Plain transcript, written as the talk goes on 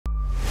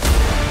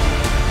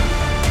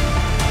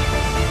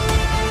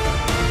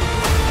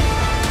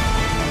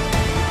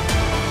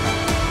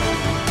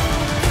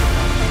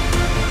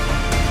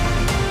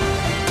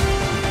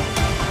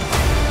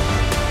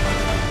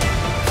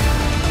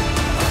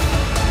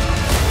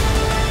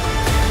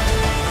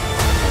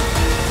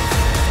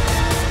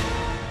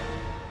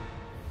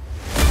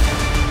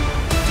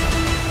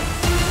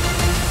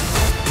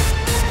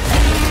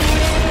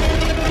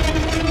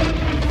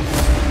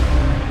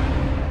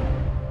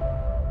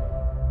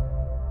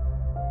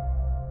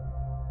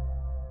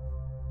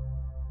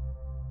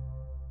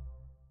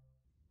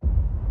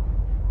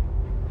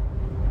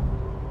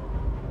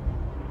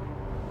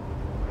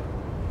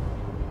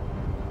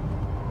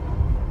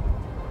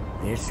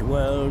This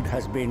world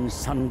has been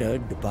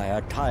sundered by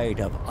a tide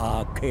of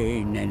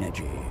arcane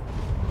energy.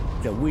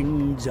 The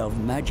winds of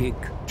magic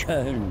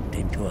churned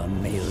into a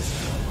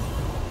maelstrom.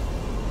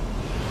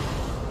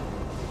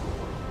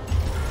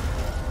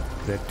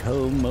 The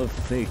Tome of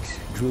Fate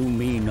drew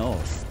me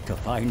north to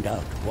find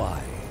out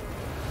why.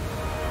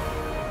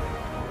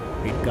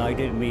 It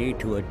guided me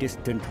to a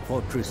distant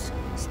fortress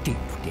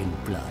steeped in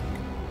blood.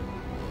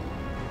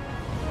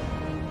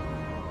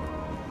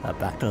 A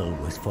battle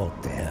was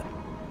fought there.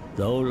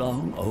 Though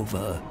long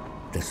over,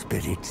 the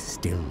spirits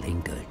still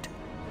lingered.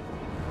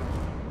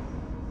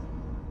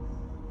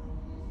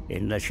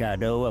 In the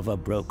shadow of a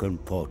broken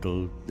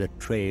portal, the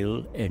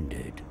trail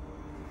ended.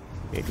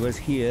 It was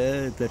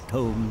here the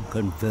tome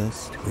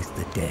conversed with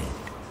the dead.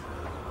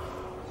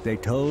 They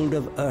told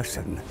of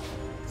Urson,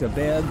 the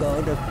bear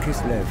god of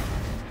Kislev,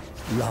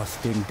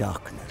 lost in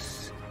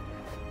darkness.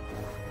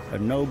 A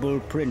noble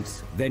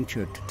prince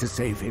ventured to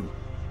save him,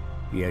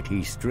 yet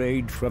he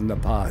strayed from the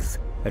path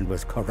and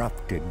was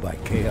corrupted by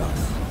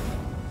chaos.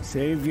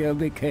 Savior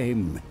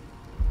became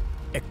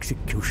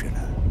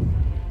executioner.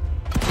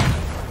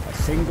 A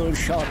single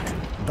shot,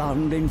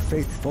 bound in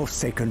faith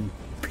forsaken,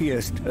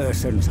 pierced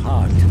Urson's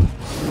heart.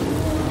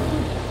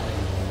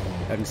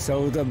 And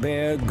so the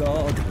bear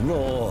god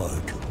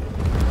roared.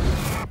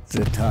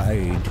 The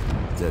tide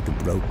that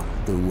broke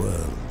the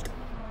world.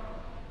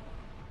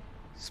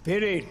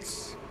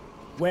 Spirits,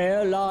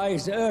 where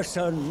lies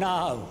Urson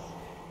now?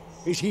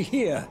 Is he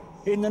here,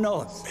 in the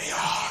north?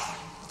 Beyond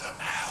the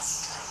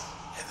maelstrom,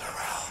 in the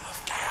realm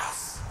of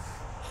chaos,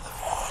 in the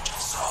forge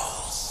of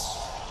souls.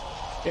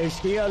 Is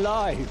he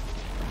alive?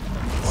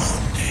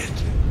 Wounded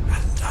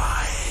and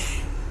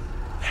dying,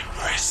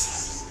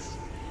 imprisoned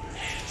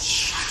in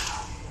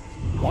shadow.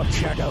 What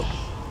shadow?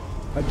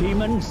 A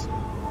demon's?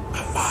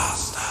 A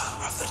master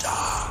of the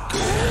dark.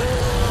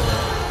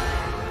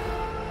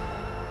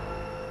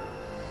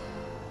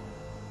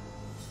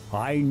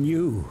 I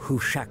knew who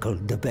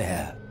shackled the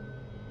bear.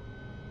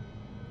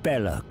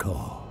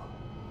 Belacor.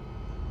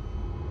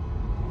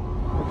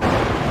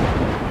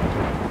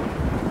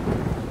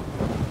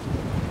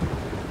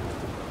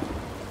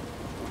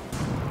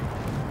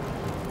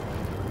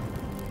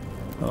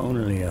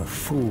 Only a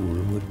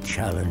fool would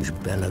challenge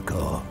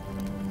Belacor.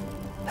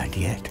 And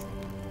yet,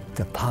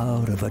 the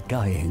power of a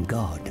dying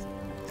god,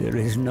 there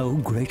is no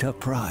greater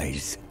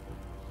prize.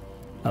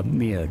 A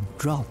mere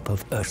drop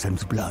of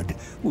Urson's blood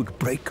would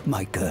break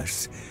my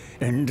curse,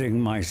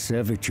 ending my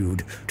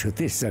servitude to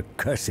this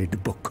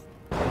accursed book.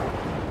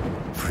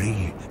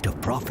 Free to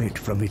profit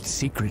from its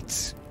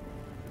secrets.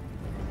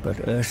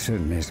 But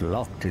Urson is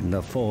locked in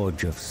the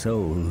Forge of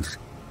Souls,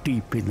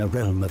 deep in the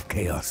realm of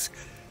chaos,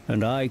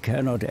 and I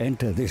cannot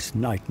enter this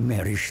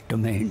nightmarish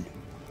domain.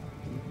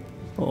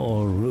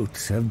 All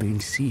routes have been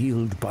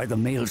sealed by the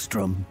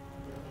maelstrom.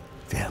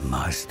 There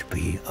must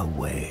be a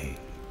way.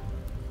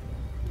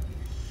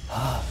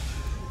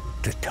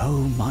 The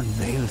tome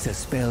unveils a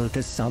spell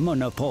to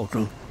summon a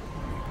portal.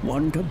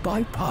 One to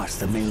bypass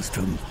the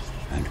maelstrom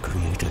and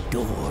create a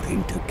door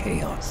into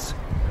chaos.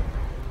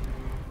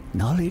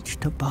 Knowledge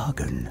to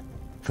bargain,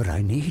 for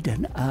I need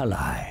an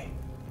ally.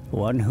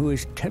 One who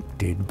is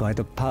tempted by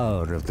the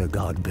power of the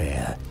god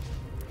bear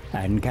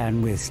and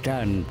can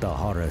withstand the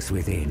horrors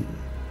within.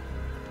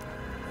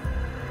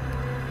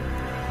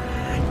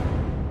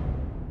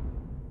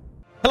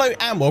 Hello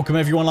and welcome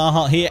everyone,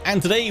 Arhart here,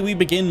 and today we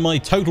begin my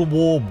Total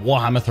War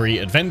Warhammer 3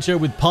 adventure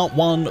with part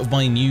 1 of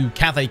my new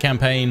Cathay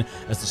campaign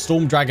as the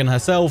Storm Dragon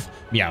herself,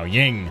 Miao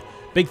Ying.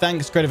 Big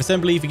thanks to Creative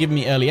Assembly for giving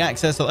me early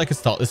access so that I could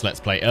start this Let's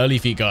Play early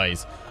for you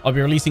guys. I'll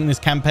be releasing this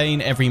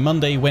campaign every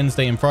Monday,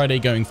 Wednesday and Friday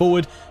going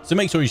forward, so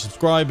make sure you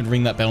subscribe and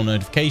ring that bell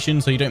notification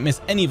so you don't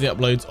miss any of the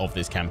uploads of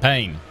this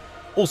campaign.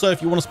 Also,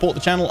 if you want to support the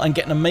channel and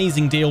get an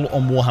amazing deal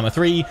on Warhammer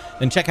 3,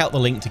 then check out the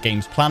link to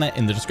Games Planet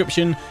in the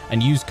description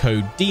and use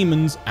code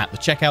DEMONS at the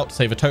checkout to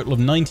save a total of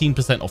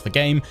 19% off the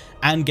game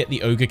and get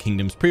the Ogre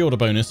Kingdoms pre-order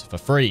bonus for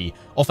free.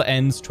 Offer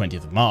ends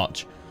 20th of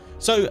March.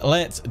 So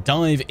let's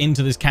dive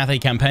into this Cathay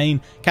campaign.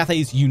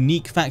 Cathay's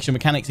unique faction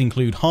mechanics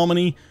include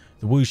Harmony,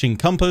 the Wuxing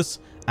Compass,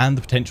 and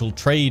the potential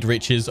trade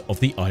riches of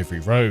the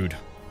Ivory Road.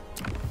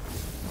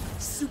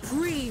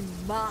 Supreme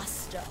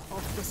Master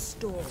of the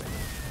Storm.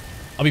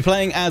 I'll be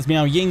playing as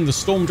Miao Ying, the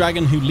Storm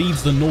Dragon who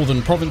leads the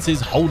northern provinces,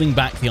 holding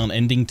back the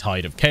unending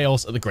tide of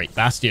chaos at the Great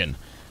Bastion.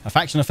 Her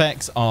faction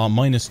effects are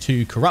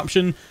 -2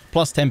 corruption,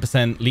 plus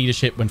 10%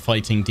 leadership when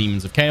fighting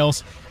demons of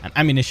chaos, and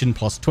ammunition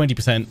plus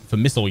 20% for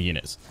missile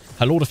units.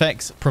 Her lord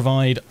effects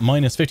provide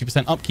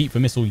 -50% upkeep for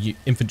missile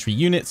infantry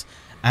units,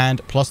 and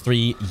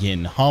 +3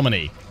 yin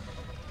harmony.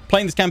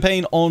 Playing this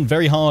campaign on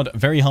very hard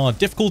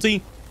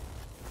difficulty.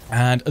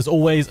 And as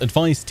always,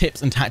 advice,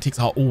 tips and tactics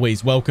are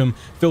always welcome.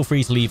 Feel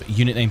free to leave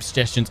unit name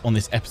suggestions on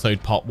this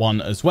episode part 1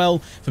 as well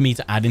for me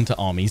to add into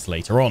armies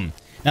later on.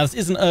 Now, this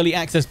is an early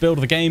access build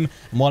of the game,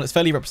 and while it's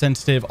fairly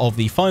representative of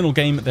the final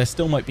game, there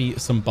still might be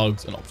some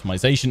bugs and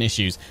optimization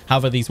issues.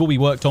 However, these will be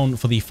worked on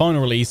for the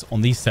final release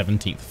on the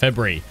 17th of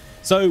February.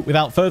 So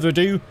without further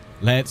ado,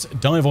 let's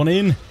dive on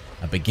in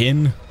and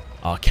begin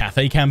our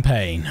Cathay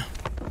campaign.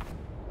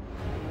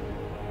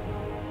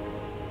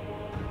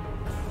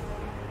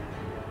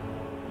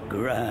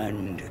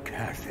 Grand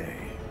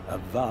Cathay, a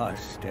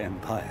vast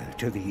empire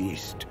to the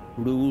east,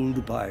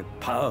 ruled by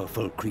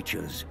powerful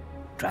creatures,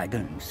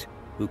 dragons,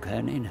 who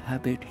can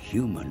inhabit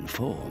human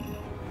form.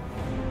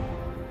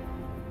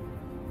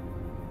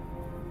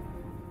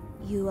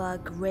 You are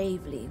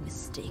gravely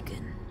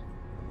mistaken.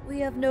 We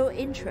have no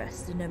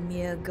interest in a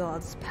mere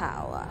god's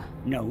power.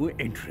 No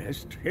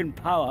interest in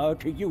power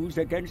to use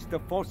against the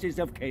forces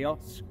of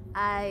chaos?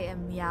 I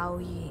am Miao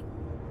Ying,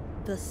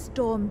 the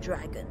storm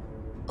dragon,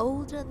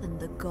 older than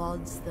the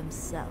gods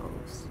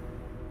themselves.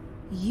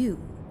 You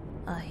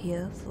are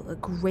here for a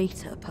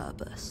greater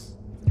purpose.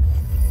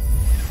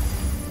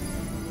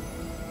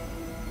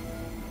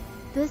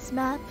 This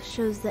map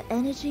shows the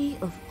energy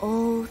of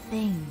all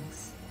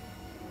things.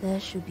 There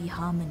should be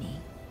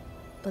harmony,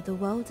 but the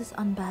world is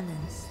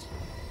unbalanced.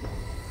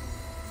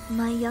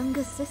 My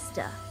younger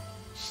sister,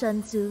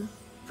 Shenzhou,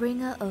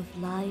 bringer of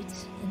light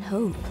and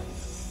hope.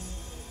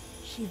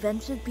 She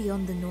ventured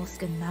beyond the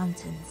Norscan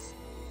mountains,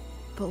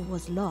 but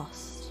was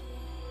lost.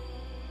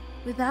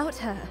 Without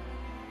her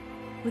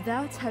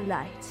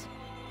light,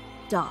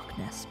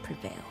 darkness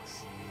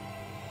prevails,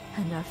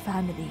 and our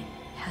family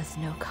has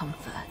no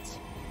comfort.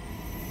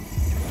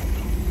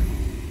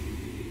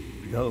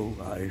 Though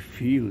I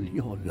feel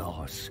your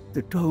loss,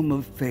 the Dome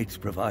of Fates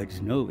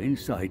provides no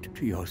insight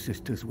to your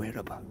sister's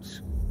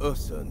whereabouts.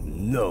 Ursa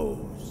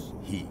knows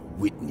he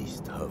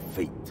witnessed her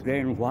fate.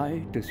 Then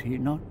why does he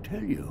not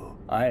tell you,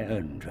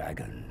 Iron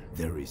Dragon?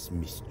 There is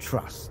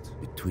mistrust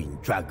between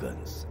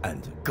dragons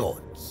and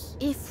gods.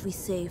 If we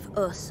save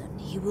Ursun,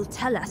 he will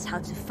tell us how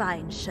to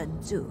find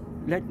Shenzhou.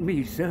 Let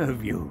me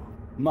serve you,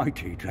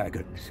 mighty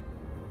dragons.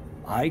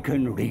 I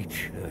can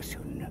reach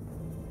Ursun.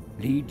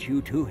 Lead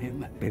you to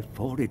him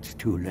before it's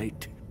too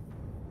late.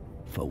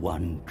 For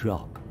one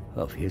drop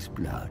of his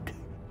blood.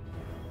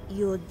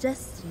 Your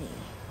destiny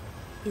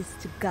is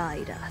to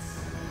guide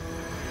us.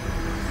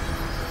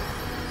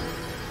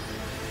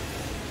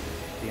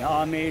 The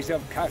armies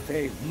of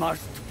Cathay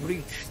must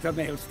breach the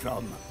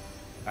maelstrom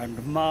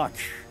and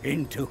march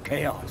into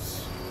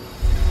chaos.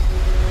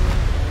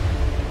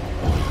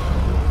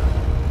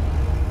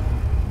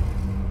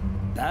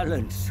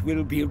 Balance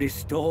will be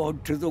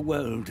restored to the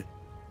world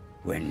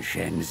when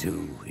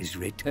Shenzhou is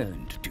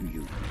returned to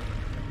you.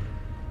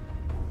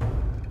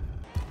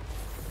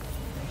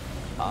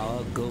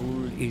 Our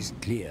goal is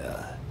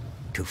clear.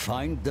 To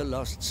find the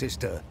lost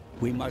sister,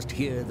 we must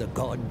hear the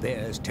God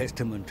Bear's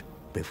testament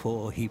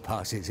before he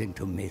passes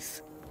into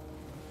myth.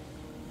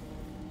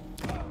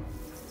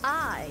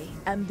 I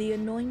am the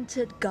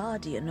anointed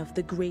guardian of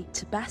the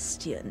Great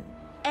Bastion.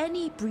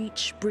 Any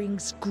breach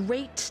brings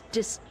great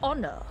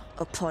dishonor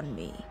upon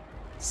me.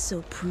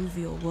 So prove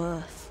your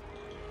worth,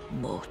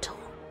 mortal.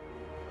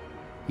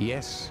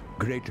 Yes,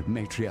 great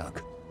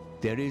matriarch.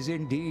 There is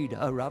indeed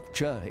a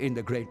rupture in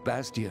the Great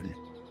Bastion.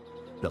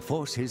 The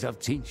forces of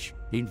Tzinch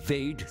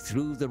invade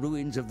through the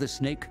ruins of the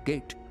Snake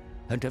Gate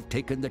and have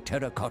taken the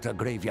terracotta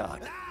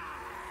graveyard.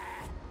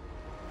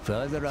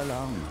 Further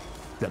along,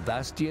 the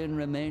Bastion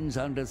remains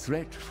under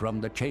threat from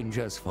the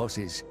Changer's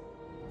forces,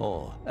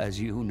 or,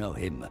 as you know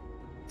him,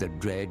 the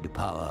dread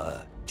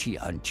power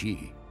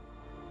Qianqi.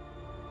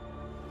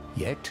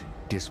 Yet,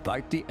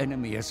 despite the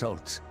enemy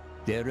assaults,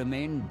 there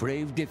remain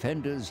brave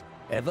defenders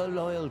ever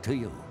loyal to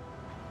you.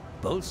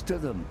 Bolster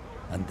them,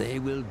 and they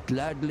will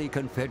gladly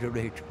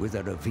confederate with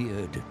a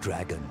revered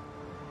dragon.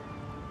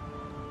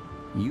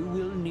 You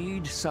will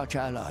need such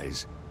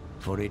allies,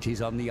 for it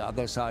is on the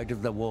other side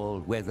of the wall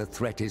where the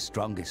threat is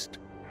strongest.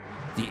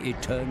 The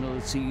eternal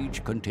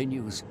siege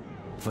continues,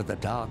 for the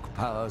dark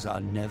powers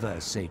are never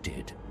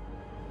sated.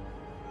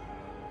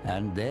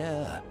 And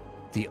there,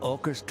 the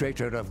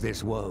orchestrator of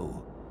this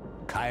woe,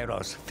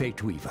 Kairos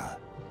Fateweaver.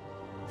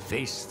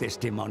 Face this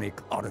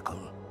demonic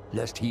oracle,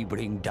 lest he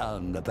bring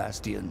down the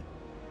Bastion.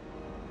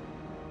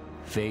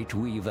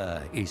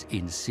 Fateweaver is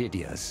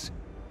insidious,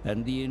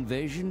 and the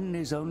invasion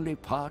is only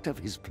part of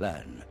his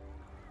plan.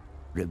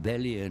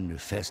 Rebellion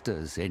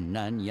festers in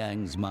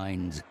Nanyang's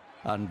minds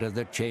under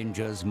the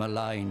Changer's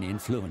malign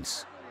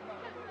influence.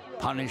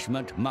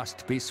 Punishment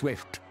must be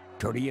swift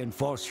to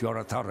reinforce your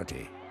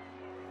authority.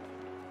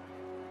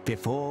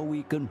 Before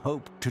we can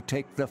hope to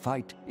take the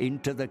fight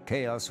into the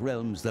Chaos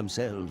Realms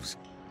themselves,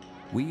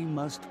 we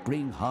must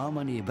bring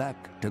harmony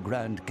back to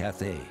Grand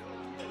Cathay.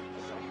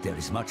 There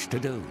is much to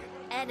do.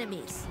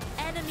 Enemies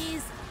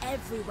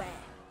everywhere.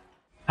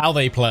 How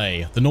they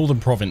play, the Northern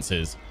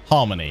Provinces,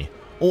 harmony.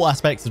 All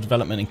aspects of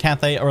development in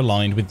Cathay are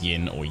aligned with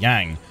Yin or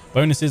Yang.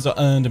 Bonuses are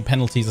earned and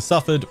penalties are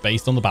suffered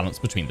based on the balance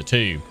between the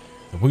two.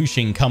 The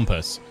Wuxing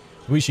Compass.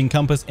 The Wuxing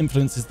Compass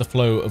influences the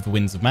flow of the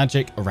winds of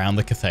magic around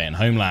the Cathayan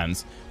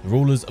homelands. The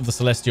rulers of the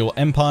Celestial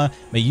Empire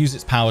may use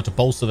its power to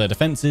bolster their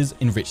defenses,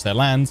 enrich their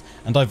lands,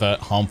 and divert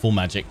harmful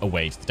magic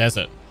away to the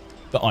desert.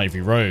 The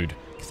Ivory Road.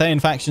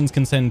 Cathayan factions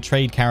can send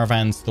trade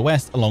caravans to the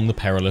west along the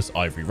perilous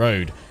Ivory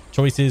Road.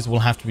 Choices will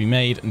have to be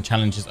made and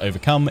challenges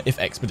overcome if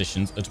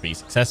expeditions are to be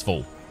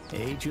successful.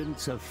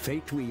 Agents of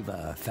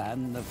Fateweaver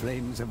fan the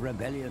flames of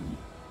rebellion.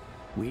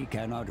 We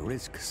cannot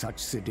risk such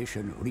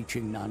sedition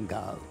reaching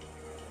Nangao.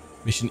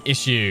 Mission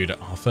issued.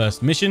 Our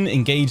first mission,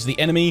 engage the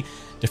enemy.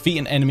 Defeat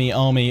an enemy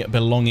army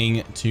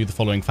belonging to the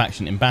following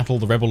faction in battle,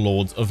 the Rebel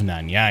Lords of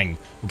Nanyang.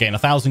 We'll gain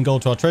 1,000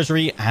 gold to our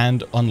treasury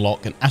and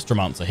unlock an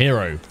Astromancer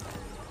hero.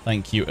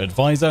 Thank you,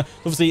 advisor.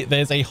 Obviously,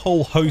 there's a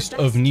whole host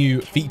of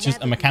new features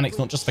and mechanics,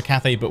 not just for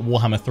Cathay, but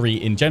Warhammer 3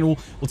 in general.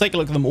 We'll take a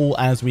look at them all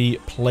as we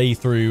play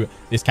through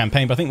this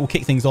campaign, but I think we'll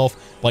kick things off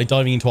by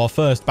diving into our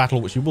first battle,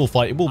 which we will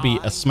fight. It will be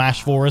a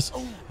smash for us,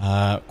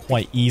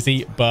 quite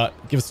easy, but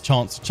give us a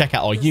chance to check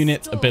out our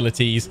units,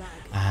 abilities,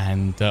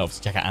 and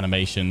obviously check out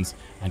animations,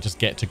 and just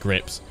get to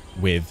grips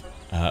with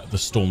the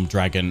Storm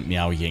Dragon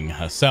Miao Ying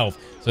herself.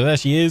 So there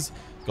she is.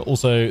 Got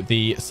also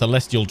the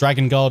Celestial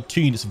Dragon Guard,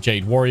 2 units of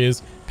Jade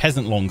Warriors,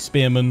 Peasant Long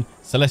Spearmen,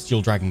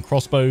 Celestial Dragon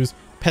Crossbows,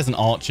 Peasant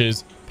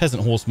Archers,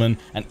 Peasant Horsemen,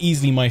 and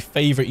easily my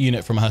favorite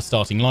unit from her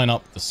starting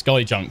lineup, the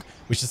Sky Junk,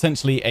 which is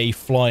essentially a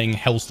flying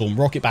Hellstorm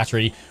rocket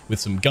battery with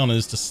some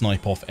gunners to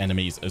snipe off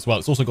enemies as well.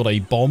 It's also got a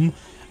bomb.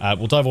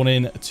 We'll dive on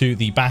in to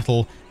the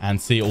battle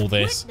and see all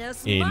this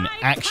in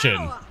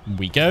action.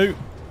 We go.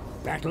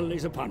 Battle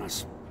is upon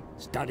us.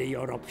 Study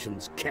your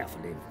options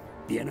carefully.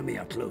 The enemy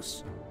are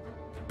close.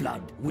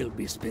 Blood will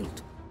be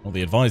spilled. Well,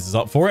 the advisor's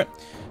up for it.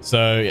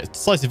 So, yeah,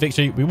 decisive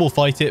victory. We will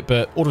fight it,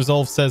 but Order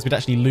Resolve says we'd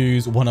actually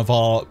lose one of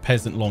our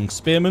Peasant Long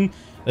Spearmen.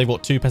 They've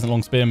got 2 Peasant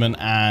Long Spearmen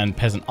and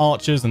Peasant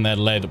Archers, and they're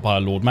led by a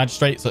Lord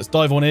Magistrate. So let's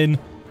dive on in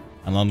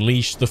and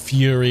unleash the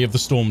fury of the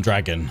Storm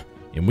Dragon.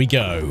 In we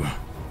go.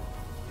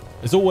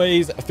 As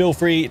always, feel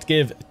free to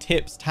give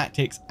tips,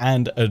 tactics,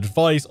 and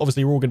advice.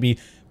 Obviously, we're all going to be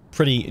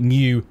pretty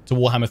new to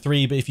Warhammer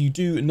 3, but if you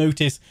do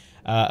notice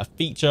a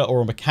feature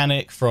or a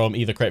mechanic from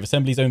either Creative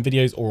Assembly's own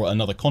videos or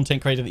another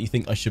content creator that you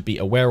think I should be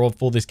aware of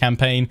for this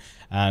campaign,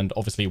 and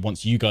obviously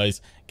once you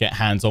guys get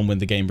hands-on when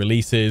the game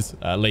releases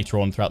later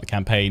on throughout the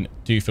campaign,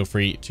 do feel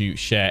free to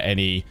share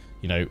any,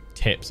 you know,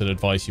 tips and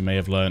advice you may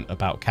have learned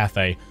about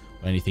Cathay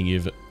or anything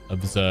you've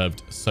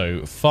observed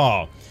so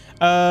far.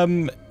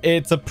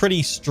 It's a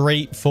pretty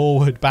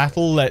straightforward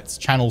battle. Let's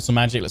channel some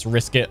magic. Let's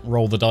risk it.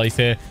 Roll the dice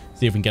here.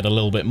 See if we can get a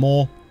little bit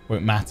more.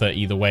 Won't matter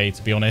either way,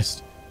 to be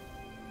honest.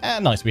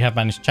 Nice. We have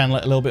managed to channel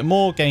it a little bit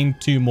more. Gain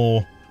 2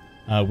 more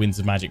Winds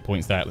of Magic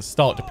points there. Let's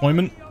start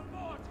deployment.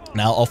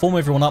 Now, I'll form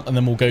everyone up and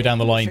then we'll go down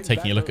the line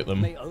taking a look at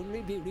them.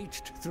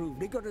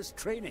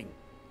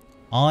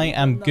 I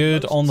am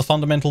good on the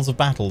fundamentals of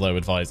battle, though,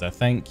 advisor.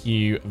 Thank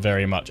you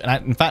very much.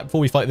 And in fact,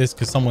 before we fight this,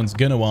 because someone's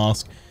going to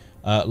ask,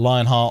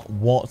 Lionheart,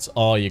 what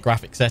are your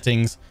graphic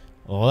settings?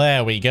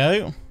 There we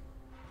go.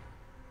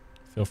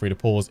 Feel free to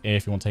pause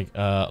if you want to take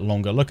a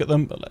longer look at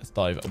them, but let's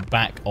dive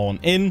back on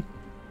in.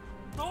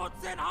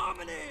 Thoughts in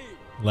harmony.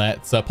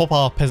 Let's pop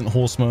our Peasant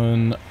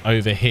Horsemen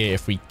over here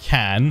if we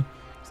can,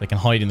 so they can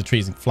hide in the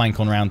trees and flank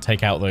on around,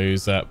 take out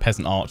those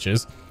Peasant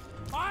Archers.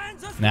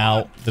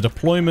 Now, the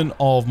deployment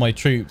of my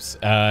troops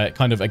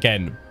kind of,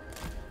 again,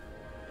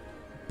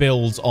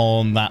 builds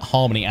on that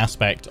harmony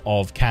aspect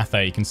of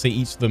Cathay. You can see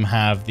each of them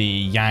have the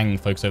Yang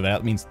focus over there.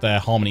 That means their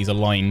harmony is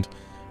aligned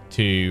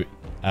to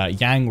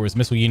Yang, whereas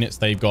missile units,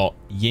 they've got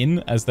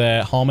Yin as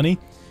their harmony.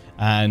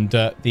 And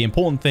the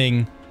important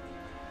thing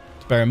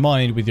to bear in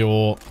mind with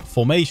your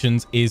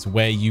formations is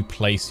where you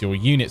place your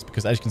units,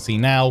 because as you can see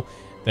now,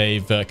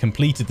 they've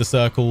completed the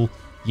circle,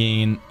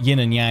 Yin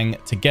and Yang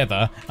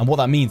together, and what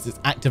that means is it's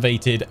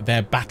activated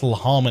their battle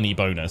harmony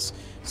bonus.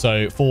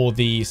 So for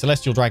the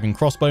Celestial Dragon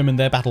Crossbowmen,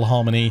 their battle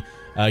harmony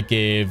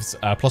gives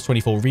plus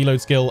 24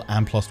 reload skill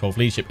and plus 12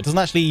 leadership. It doesn't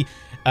actually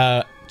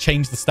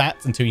change the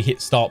stats until you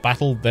hit start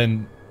battle,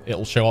 then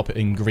it'll show up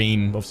in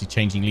green, obviously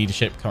changing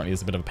leadership. Currently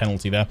there's a bit of a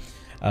penalty there,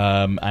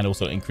 and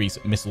also increase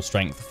missile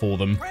strength for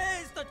them.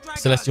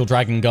 Celestial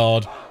Dragon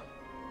Guard,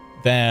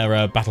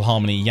 their battle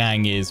harmony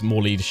Yang is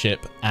more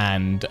leadership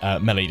and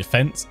melee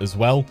defense as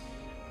well.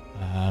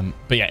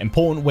 But yeah,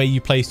 important where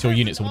you place your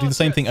units. So we'll do the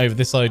same thing over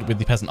this side with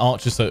the Peasant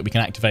Archers so that we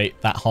can activate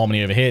that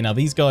harmony over here. Now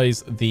these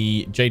guys,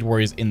 the Jade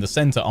Warriors in the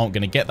center, aren't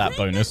going to get that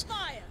bonus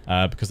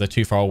because they're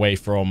too far away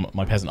from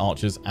my Peasant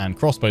Archers and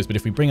Crossbows. But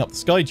if we bring up the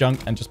Sky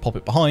Junk and just pop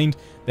it behind,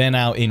 they're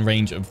now in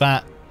range of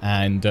that.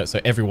 And so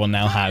everyone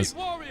now has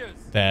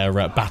their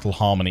battle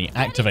harmony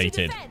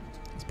activated.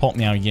 Let's pop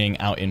Miao Ying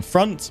out in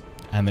front.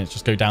 And then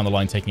just go down the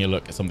line taking a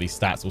look at some of these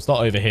stats. We'll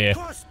start over here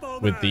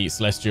with the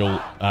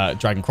Celestial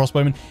Dragon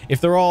Crossbowman.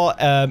 If there are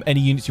any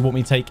units you want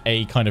me to take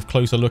a kind of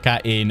closer look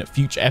at in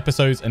future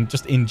episodes and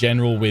just in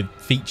general with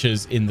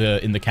features in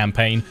the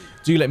campaign,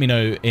 do let me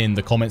know in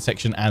the comment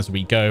section as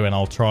we go, and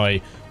I'll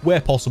try where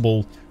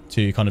possible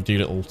to kind of do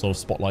little sort of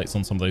spotlights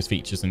on some of those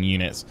features and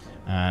units.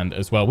 And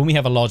as well, when we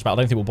have a large battle,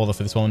 I don't think we'll bother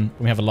for this one.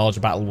 When we have a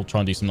larger battle, we'll try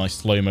and do some nice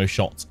slow-mo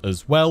shots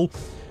as well.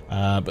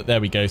 But there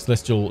we go,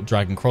 Celestial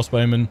Dragon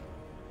Crossbowman.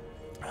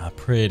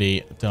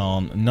 Pretty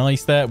darn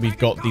nice there. We've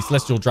got the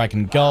Celestial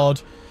Dragon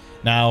Guard.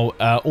 Now,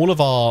 all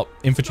of our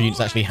infantry units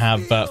actually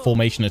have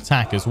formation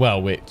attack as well,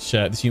 which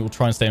this unit will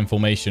try and stay in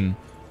formation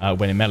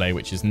when in melee,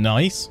 which is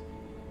nice.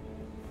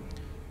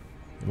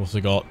 We've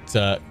also got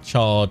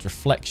charge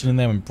reflection in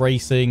there when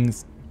bracing.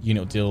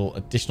 Unit will deal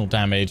additional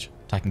damage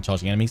attacking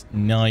charging enemies.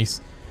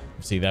 Nice.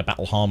 See their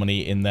battle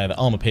harmony in there, the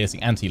armor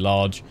piercing,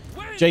 anti-large.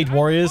 Jade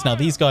Warriors. Now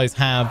these guys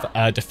have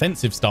a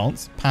defensive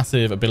stance,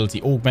 passive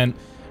ability augment,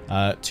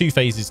 2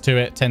 phases to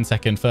it,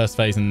 10-second first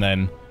phase and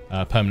then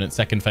permanent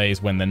second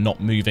phase when they're not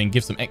moving.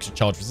 Gives them extra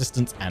charge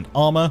resistance and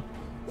armor.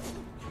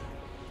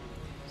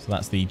 So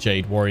that's the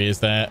Jade Warriors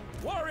there,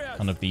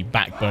 kind of the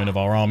backbone of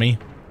our army.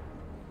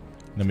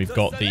 And then we've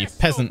got the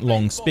Peasant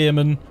Long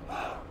Spearmen,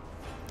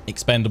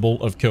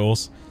 expendable of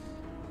course,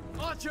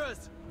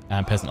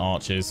 and Peasant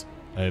Archers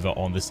over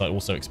on this side,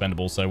 also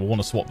expendable. So we'll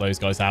want to swap those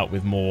guys out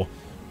with more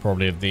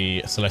probably of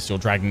the Celestial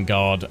Dragon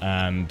Guard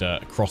and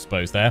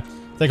crossbows there.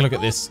 Take a look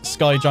at this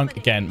Sky Junk.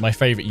 Again, my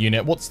favorite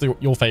unit. What's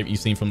your favorite you've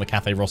seen from the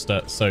Cathay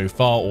roster so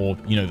far, or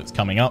you know that's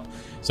coming up?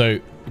 So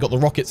we've got the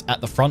rockets at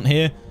the front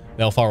here.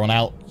 They'll fire on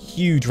out.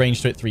 Huge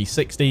range to it,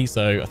 360.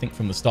 So I think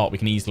from the start we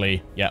can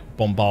easily,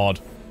 bombard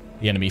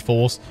the enemy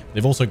force.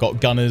 They've also got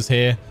gunners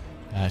here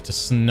to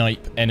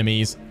snipe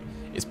enemies.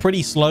 It's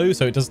pretty slow,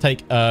 so it does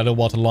take a little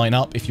while to line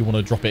up if you want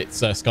to drop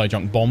its Sky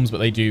Junk bombs, but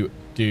they do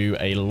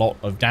a lot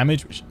of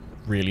damage, which is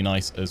really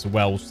nice as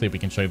well. We'll see if we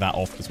can show that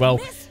off as well.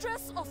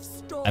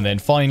 And then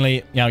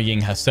finally, Miao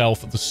Ying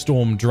herself, the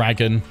Storm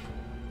Dragon.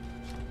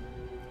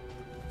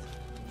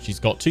 She's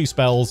got 2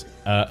 spells,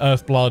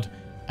 Earthblood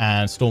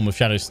and Storm of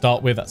Shadows to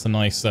start with. That's a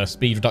nice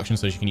speed reduction,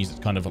 so she can use it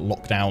to kind of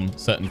lock down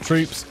certain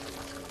troops.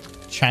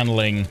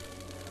 Channeling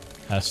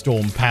her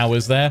Storm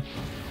powers there.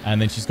 And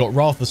then she's got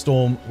Wrath of the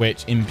Storm,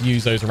 which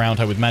imbues those around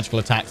her with magical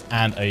attacks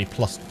and a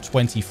plus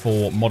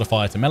 24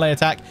 modifier to melee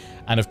attack.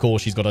 And of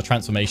course, she's got a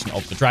transformation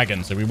of the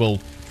dragon. So we will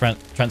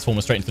transform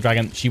her straight into the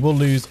dragon. She will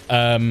lose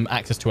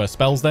access to her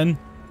spells then,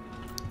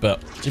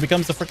 but she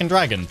becomes a freaking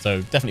dragon.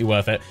 So definitely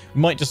worth it.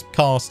 We might just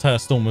cast her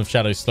Storm of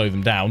Shadows, slow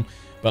them down.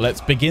 But let's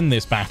begin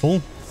this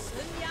battle.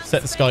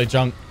 Set the Sky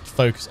Junk.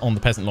 Focus on the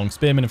Peasant Long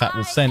Spearmen. In fact,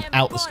 we'll send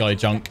out the Sky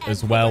Junk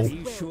as well.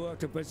 Be sure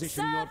to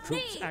position your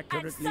troops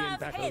accurately in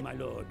battle, my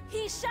lord.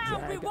 He shall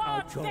Drag reward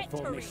out your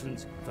victory.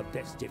 formations for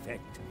best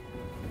effect.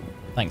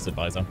 Thanks,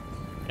 advisor.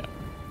 Yeah,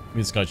 move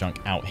the Sky Junk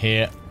out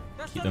here.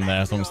 Keep them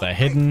there as long as they're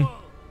hidden.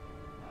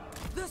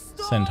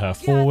 Send her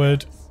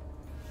forward.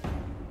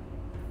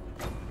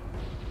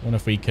 Wonder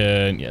if we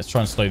can... Yeah, let's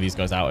try and slow these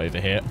guys out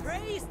over here.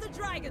 Praise the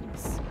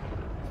dragons.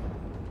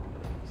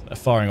 So they're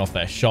firing off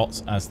their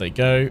shots as they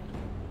go.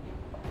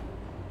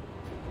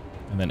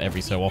 And then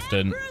every so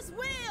often,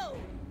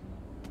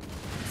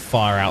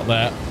 fire out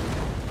there.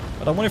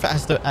 But I wonder if it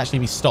has to actually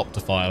be stopped to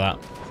fire that.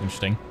 It's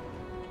interesting.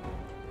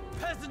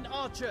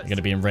 You're going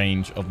to be in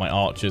range of my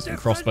archers and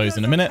crossbows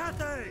in a minute.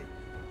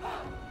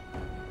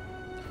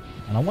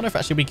 And I wonder if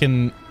actually we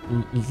can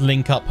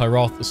link up her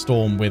Wrath of the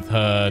Storm with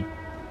her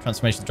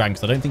Transformation of the Dragon,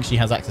 because I don't think she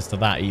has access to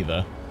that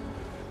either.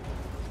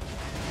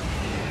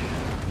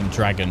 In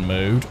dragon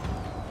mode.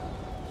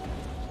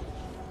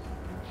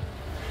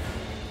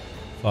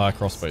 Fire,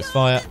 crossbows,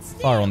 fire.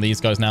 Fire on these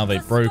guys now.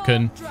 They've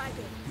broken.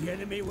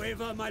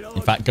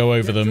 In fact, go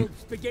over them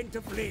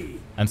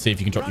and see if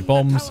you can drop your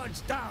bombs.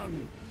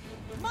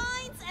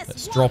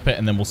 Let's drop it,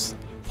 and then we'll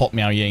pop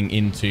Miao Ying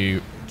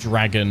into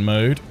dragon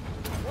mode.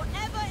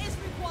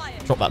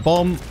 Drop that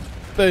bomb.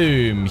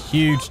 Boom.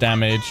 Huge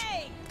damage.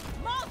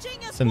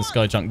 Send the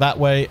Sky Junk that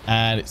way,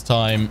 and it's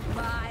time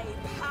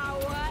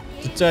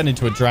to turn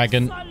into a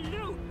dragon.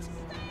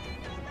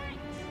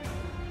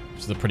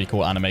 Which is a pretty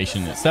cool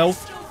animation in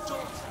itself.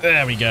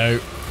 There we go.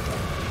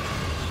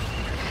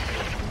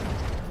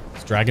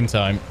 It's dragon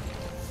time.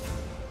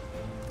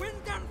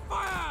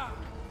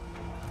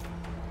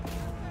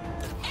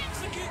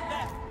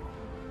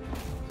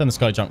 Send the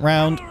Sky Junk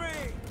round.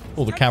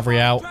 Pull the cavalry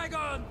out.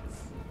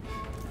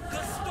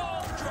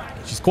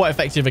 She's quite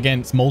effective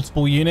against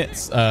multiple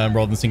units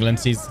rather than single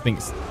entities. I think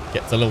it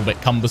gets a little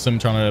bit cumbersome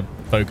trying to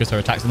focus her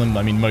attacks on them.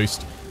 I mean,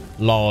 most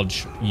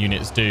large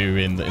units do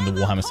in the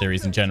Warhammer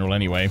series in general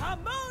anyway.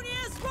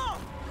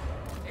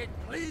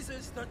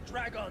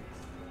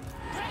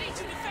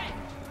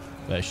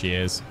 There she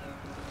is.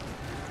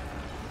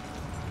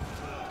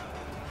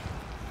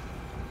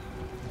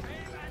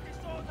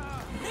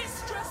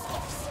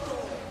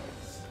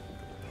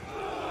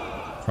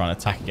 Trying to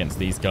attack against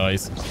these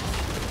guys.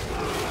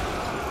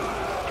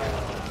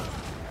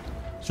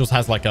 She also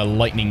has like a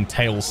lightning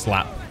tail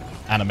slap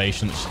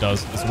animation that she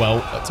does as well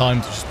at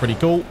times, which is pretty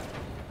cool.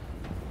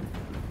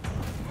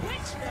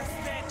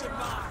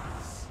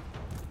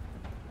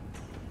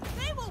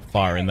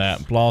 Fire in there,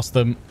 blast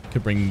them.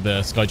 Could bring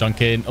the Sky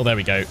Junk in. Oh, there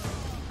we go.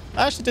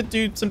 I actually did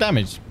do some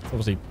damage.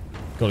 Obviously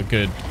got a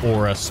good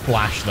aura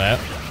splash there.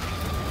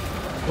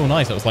 Oh,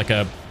 nice. That was like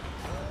a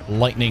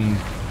lightning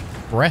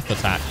breath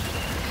attack.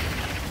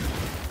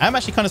 I'm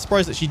actually kind of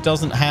surprised that she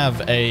doesn't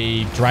have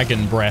a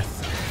dragon breath.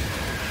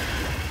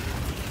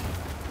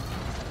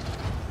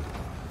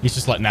 He's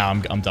just like, nah,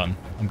 I'm done.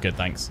 I'm good,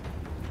 thanks.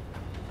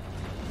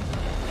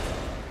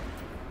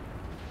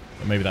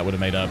 But maybe that would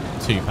have made her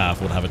too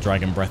powerful to have a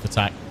dragon breath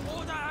attack.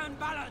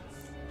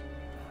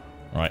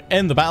 All right,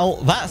 end the battle.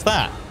 That's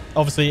that.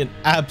 Obviously, an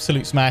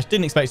absolute smash.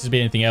 Didn't expect it to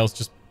be anything else.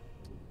 Just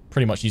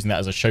pretty much using that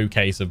as a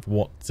showcase of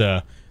what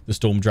the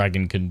Storm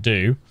Dragon can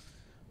do.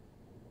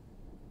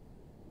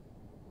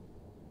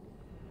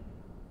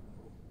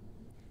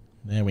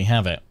 There we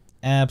have it.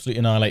 Absolutely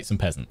annihilate some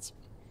peasants.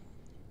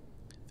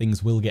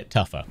 Things will get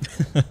tougher.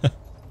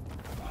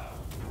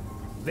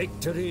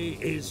 Victory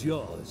is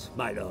yours,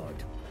 my lord.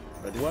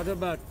 But what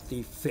about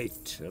the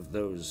fate of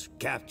those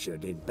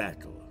captured in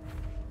battle?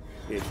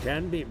 It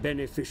can be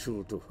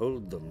beneficial to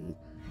hold them,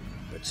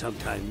 but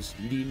sometimes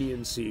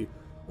leniency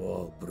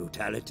or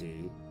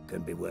brutality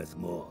can be worth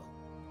more.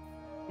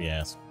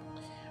 Yes.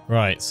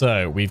 Right,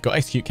 so we've got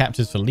execute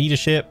captures for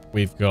leadership.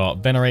 We've got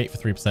venerate for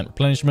 3%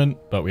 replenishment,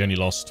 but we only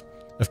lost...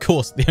 Of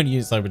course, the only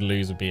units I would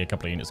lose would be a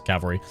couple of units of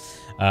cavalry.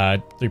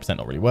 3%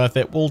 not really worth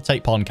it. We'll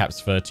take pardon captures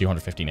for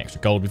 215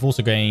 extra gold. We've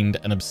also gained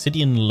an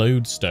obsidian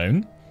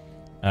lodestone.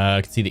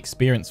 I can see the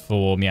experience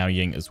for Miao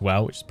Ying as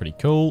well, which is pretty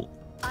cool.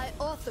 I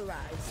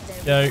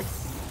authorize Go.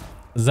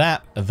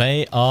 Zap.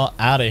 They are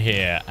out of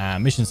here.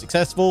 Mission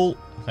successful.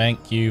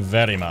 Thank you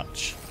very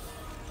much.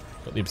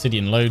 Got the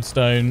obsidian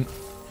lodestone.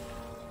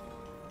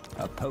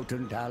 A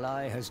potent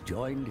ally has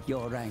joined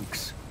your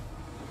ranks.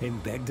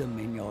 Embed them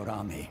in your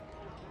army.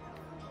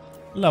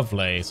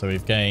 Lovely. So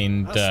we've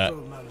gained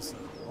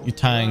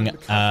Yutang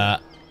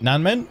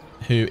Nanmen,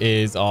 who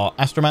is our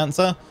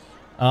Astromancer.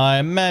 I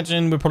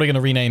imagine we're probably going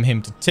to rename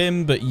him to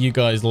Tim, but you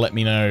guys let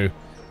me know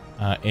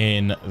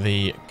in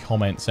the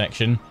comment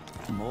section.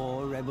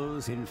 More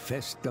rebels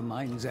infest the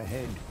mines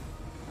ahead.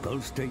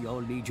 Bolster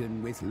your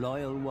legion with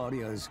loyal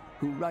warriors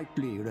who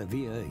rightly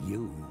revere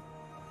you.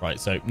 Right,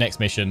 so next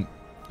mission,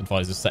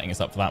 advisor's setting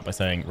us up for that by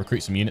saying,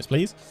 recruit some units,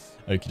 please.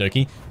 Okie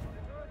dokie.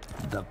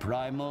 The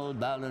primal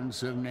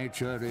balance of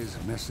nature is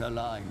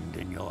misaligned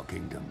in your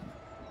kingdom.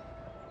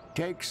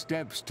 Take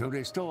steps to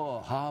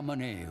restore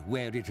harmony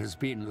where it has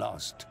been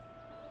lost.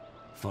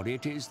 For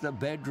it is the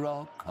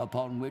bedrock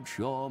upon which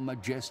your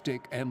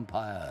majestic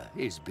empire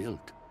is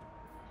built.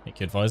 Thank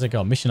you, advisor.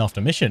 Go on, mission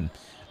after mission.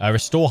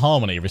 Restore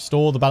harmony.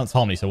 Restore the balance of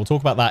harmony. So we'll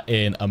talk about that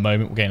in a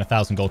moment. We'll gain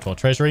 1,000 gold to our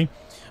treasury.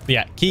 But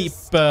yeah, keep...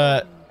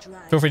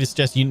 feel free to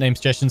suggest unit name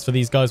suggestions for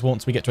these guys.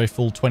 Once we get to a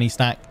full 20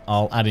 stack,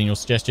 I'll add in your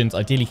suggestions.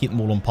 Ideally, keep them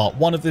all on part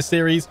 1 of this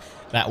series.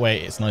 That way,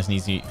 it's nice and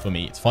easy for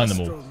me to find them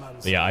all.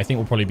 But yeah, I think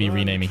we'll probably be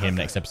renaming him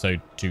next episode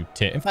to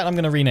Tim. In fact, I'm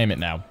going to rename it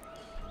now.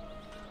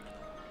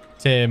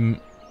 Tim...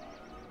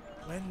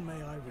 When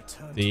may I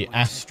return the to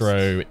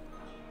my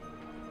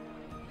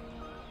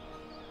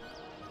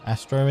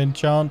Astro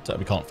Enchant.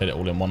 We can't fit it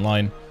all in one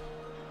line.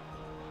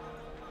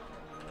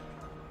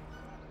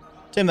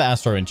 Tim the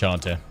Astro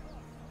Enchanter.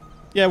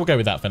 Yeah, we'll go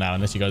with that for now,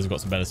 unless you guys have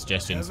got some better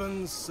suggestions.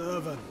 Heaven's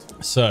servant.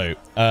 So,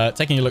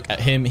 taking a look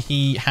at him,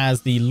 he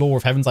has the Law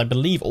of Heavens. I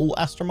believe all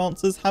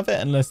Astromancers have it,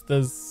 unless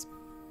there's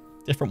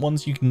different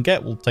ones you can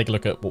get. We'll take a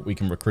look at what we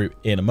can recruit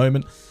in a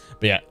moment.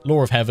 But yeah,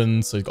 Law of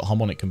Heavens, so he's got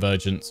Harmonic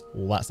Convergence,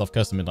 all that stuff.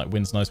 Curse of Midnight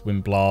Wind's nice,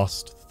 Wind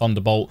Blast,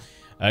 Thunderbolt,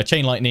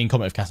 Chain Lightning,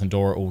 Comet of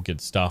Cassandora, all good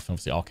stuff. And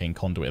obviously Arcane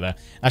Conduit there.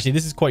 Actually,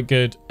 this is quite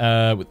good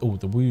with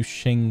the Wu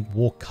Xing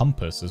War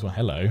Compass as well.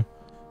 Hello.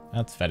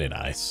 That's very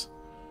nice.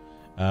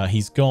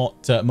 He's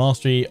got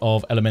Mastery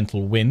of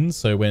Elemental Winds,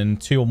 so when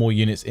 2 or more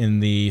units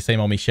in the same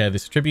army share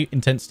this attribute,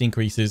 intensity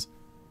increases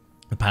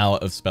the power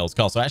of spells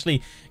cast. So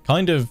actually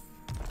kind of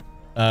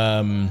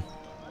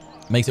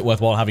makes it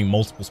worthwhile having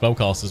multiple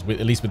spellcasters,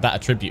 at least with that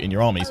attribute in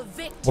your armies.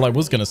 What I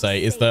was going to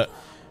say is that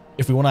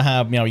if we want to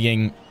have Miao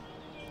Ying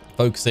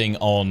focusing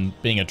on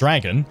being a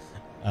dragon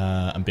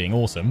and being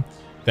awesome,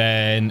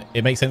 then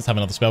it makes sense to have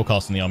another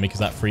spellcaster in the army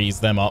because that frees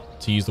them up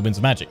to use the Winds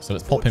of Magic. So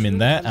let's pop him in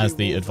there as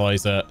the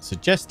advisor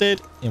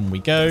suggested. In we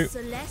go.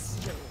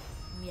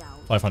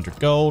 500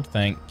 gold.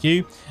 Thank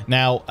you.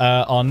 Now,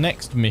 our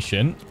next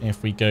mission,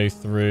 if we go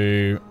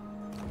through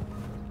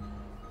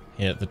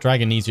here, the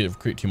dragon needs you to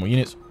recruit 2 more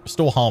units.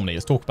 Restore harmony.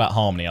 Let's talk about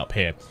harmony up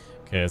here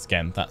because,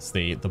 again, that's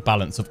the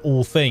balance of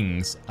all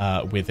things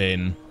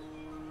within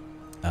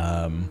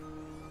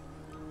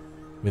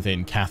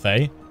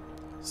Cathay.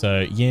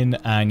 So Yin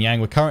and Yang,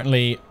 we're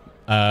currently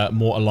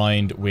more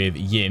aligned with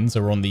Yin.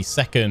 So we're on the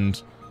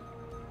second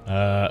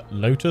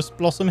Lotus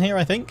Blossom here,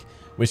 I think,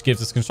 which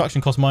gives us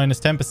construction cost minus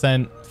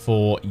 10%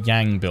 for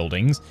Yang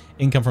buildings.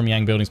 Income from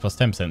Yang buildings plus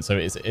 10%. So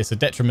it's a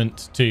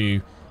detriment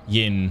to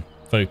Yin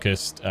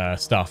focused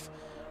stuff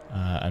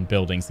and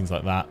buildings, things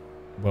like that,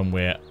 when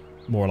we're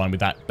more aligned with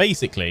that.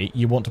 Basically,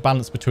 you want to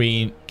balance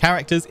between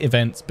characters,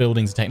 events,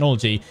 buildings, and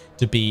technology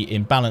to be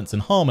in balance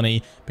and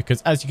harmony,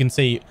 because as you can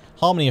see,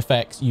 harmony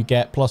effects, you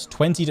get plus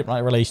 20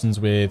 diplomatic relations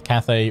with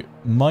Cathay,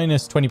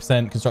 minus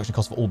 20% construction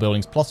cost for all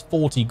buildings, plus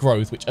 40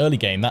 growth, which early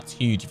game, that's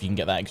huge if you can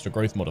get that extra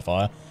growth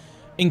modifier.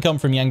 Income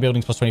from Yang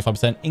buildings plus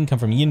 25%, income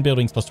from Yin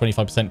buildings plus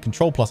 25%,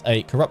 control plus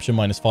 8, corruption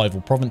minus 5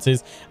 all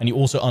provinces, and you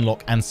also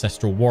unlock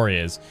ancestral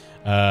warriors.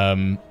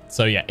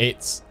 So yeah,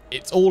 it's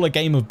all a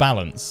game of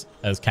balance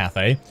as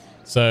Cathay.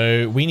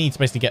 So we need to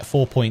basically get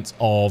 4 points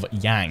of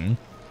Yang.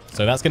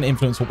 So that's going to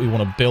influence what we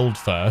want to build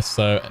first.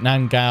 So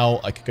Nangao,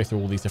 I could go through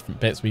all these different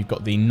bits. We've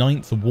got the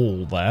 9th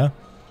wall there.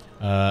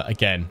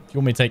 Again, if you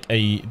want me to take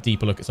a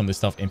deeper look at some of this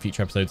stuff in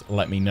future episodes,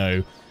 let me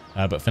know.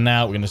 But for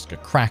now, we're going to just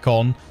crack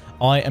on.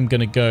 I am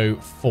going to go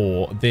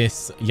for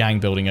this Yang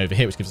building over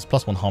here, which gives us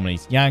plus 1 harmony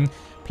to Yang,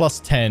 plus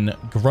 10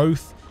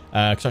 growth,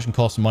 Construction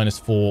costs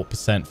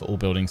 -4% for all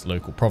buildings,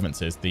 local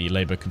provinces, the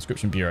Labour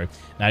Conscription Bureau.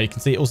 Now you can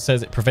see it also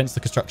says it prevents the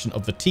construction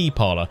of the tea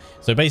parlour.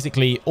 So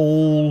basically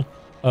all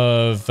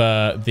of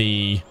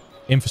the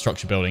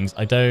infrastructure buildings,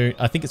 I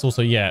think it's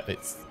also, yeah,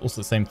 it's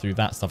also the same through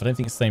that stuff. I don't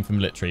think it's the same for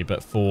military,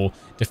 but for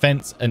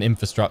defence and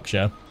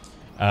infrastructure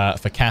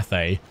for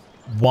Cathay,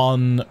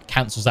 one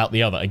cancels out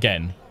the other.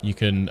 Again, you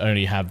can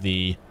only have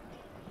the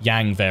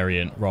Yang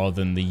variant rather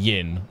than the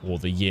Yin, or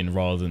the Yin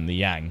rather than the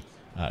Yang.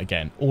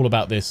 Again, all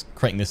about this,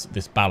 creating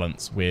this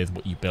balance with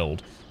what you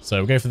build. So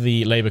we'll go for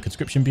the Labour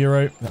Conscription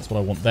Bureau. That's what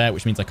I want there,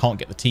 which means I can't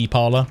get the tea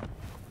parlour.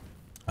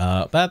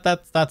 But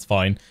that's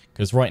fine,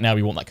 because right now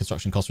we want that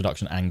construction cost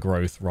reduction and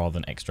growth rather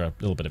than extra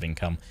little bit of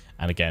income.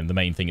 And again, the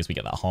main thing is we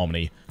get that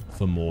harmony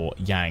for more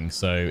Yang.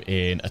 So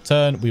in a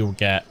turn, we will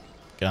get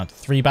down to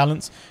 3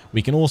 balance.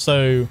 We can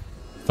also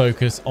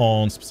focus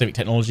on specific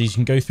technologies. You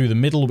can go through the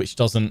middle, which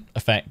doesn't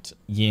affect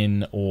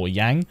Yin or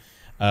Yang.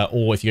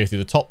 Or if you go through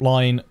the top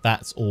line,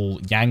 that's all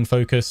Yang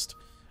focused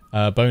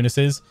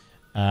bonuses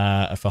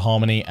for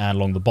harmony. And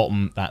along the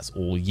bottom, that's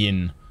all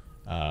Yin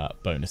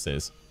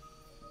bonuses.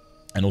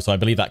 And also, I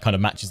believe that kind of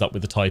matches up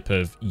with the type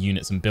of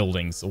units and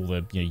buildings. All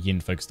the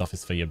Yin focused stuff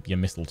is for your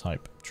missile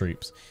type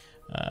troops.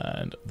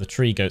 And the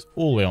tree goes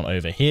all the way on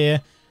over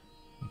here.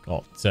 We've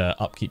got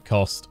upkeep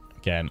cost.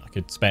 Again, I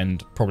could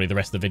spend probably the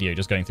rest of the video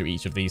just going through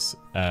each of these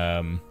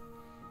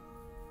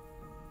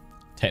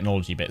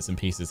technology bits and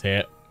pieces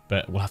here.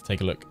 But we'll have to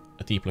take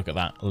a deep look at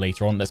that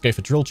later on. Let's go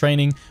for drill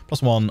training.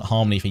 +1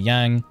 harmony for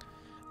Yang.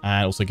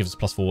 And also gives us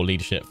 +4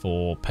 leadership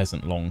for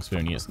peasant long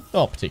spoon units.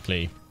 Not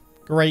particularly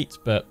great,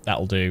 but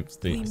that'll do. It's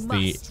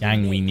the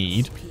Yang we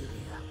need.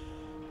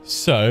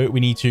 So we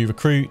need to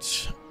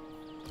recruit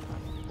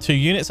 2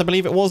 units, I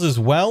believe it was, as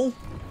well.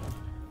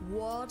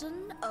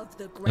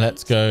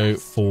 Let's go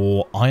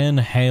for Iron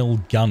Hail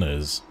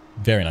Gunners.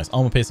 Very nice.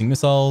 Armor piercing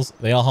missiles.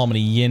 They are harmony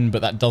Yin,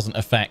 but that doesn't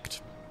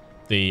affect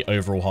the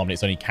overall harmony.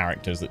 It's only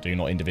characters that do,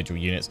 not individual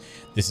units.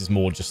 This is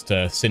more just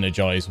to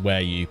synergize where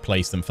you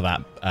place them for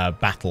that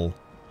battle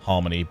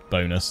harmony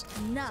bonus.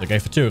 So go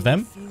for 2 of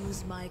them.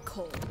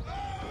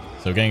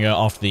 So we're going to go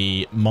after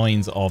the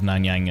Mines of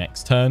Nanyang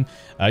next turn.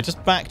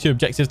 Just back to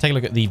objectives, take a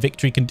look at the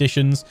victory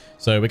conditions.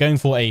 So we're going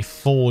for a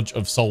Forge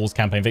of Souls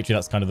campaign victory.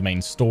 That's kind of the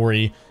main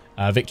story.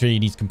 Victory, you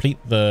need to complete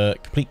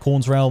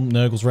Korn's Realm,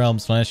 Nurgle's Realm,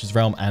 Slaanesh's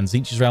Realm, and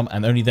Tzeentch's Realm,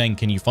 and only then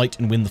can you fight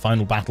and win the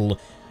final battle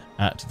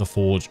at the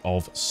Forge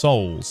of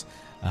Souls.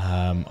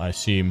 I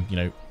assume,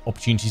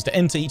 opportunities to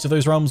enter each of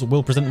those realms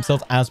will present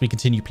themselves as we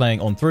continue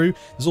playing on through.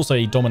 There's also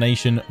a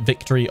domination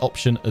victory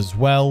option as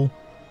well,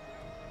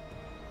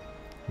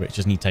 which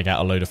just need to take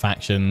out a load of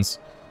factions.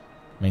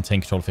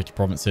 Maintain control of 50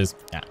 provinces.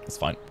 Yeah, that's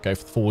fine. Go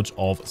for the Forge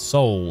of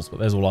Souls. But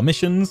there's all our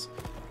missions.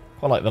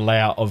 Quite like the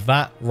layout of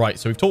that. Right,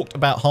 so we've talked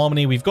about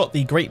harmony. We've got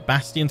the Great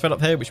Bastion thread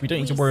up here, which we don't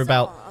need to worry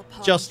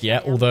about just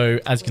yet. Although,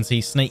 as you can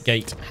see, Snake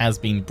Gate has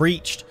been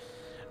breached.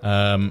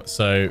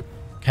 So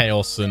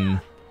Chaos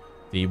and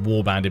the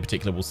Warband in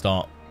particular will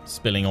start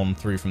spilling on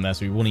through from there.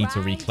 So we will need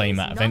to reclaim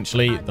that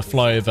eventually. The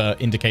flyover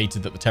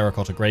indicated that the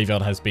Terracotta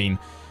Graveyard has been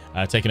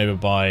taken over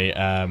by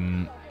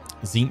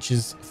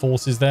Tzeentch's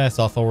forces there,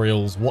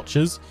 Sarthoriel's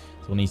Watchers.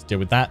 So we'll need to deal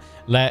with that.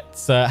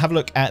 Let's have a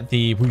look at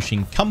the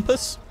Wuxing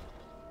Compass.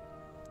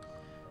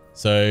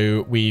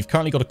 So we've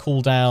currently got a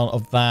cooldown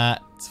of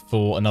that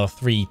for another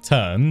 3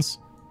 turns.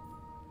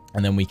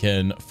 And then we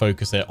can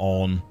focus it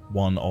on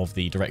one of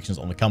the directions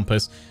on the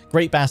compass.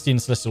 Great Bastion,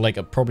 Celestial Lake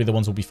are probably the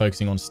ones we'll be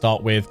focusing on to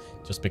start with,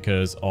 just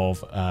because of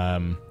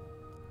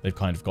they've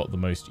kind of got the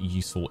most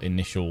useful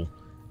initial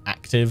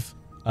active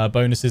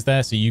bonuses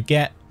there. So you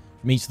get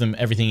from each of them,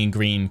 everything in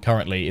green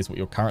currently is what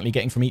you're currently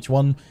getting from each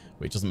one,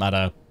 which doesn't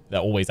matter. They're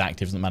always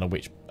active, doesn't matter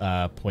which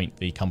point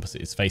the compass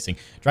is facing.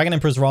 Dragon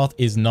Emperor's Wrath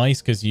is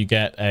nice because you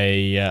get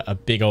a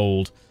big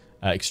old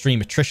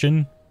extreme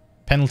attrition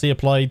penalty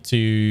applied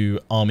to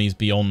armies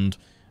beyond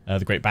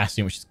the Great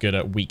Bastion, which is good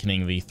at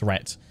weakening the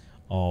threat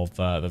of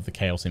the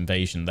Chaos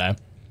invasion there.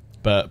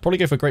 But probably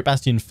go for Great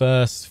Bastion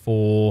first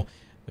for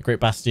the Great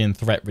Bastion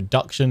threat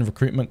reduction,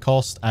 recruitment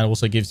cost, and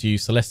also gives you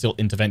Celestial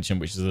Intervention,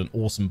 which is an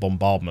awesome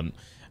bombardment.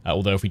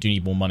 Although if we do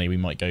need more money, we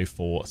might go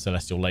for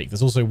Celestial Lake.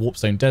 There's also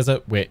Warpstone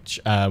Desert, which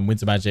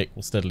Winter Magic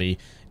will steadily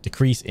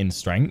decrease in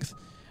strength.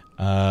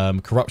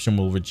 Corruption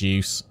will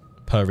reduce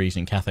per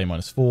region. Cathay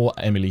 -4,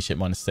 enemy leadership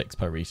 -6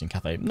 per region.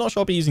 Cathay. Not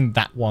sure I'll be using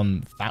that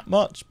one that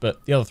much,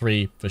 but the other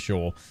 3 for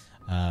sure.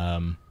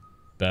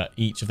 But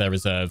each of their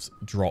reserves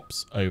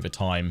drops over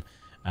time,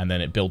 and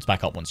then it builds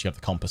back up once you have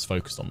the compass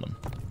focused on them.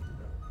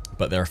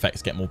 But their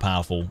effects get more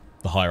powerful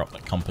the higher up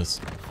that compass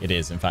it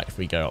is. In fact, if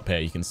we go up here,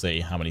 you can see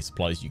how many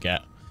supplies you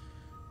get,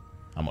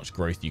 how much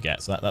growth you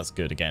get. So that's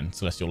good. Again,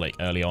 Celestial Lake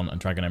early on, and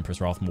Dragon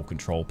Emperor's Wrath, more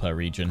control per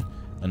region.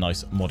 A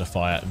nice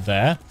modifier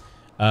there.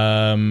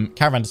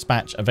 Caravan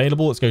Dispatch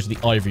available. Let's go to the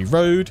Ivory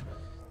Road.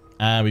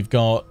 We've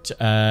got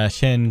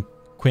Shen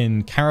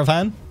Qin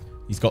Caravan.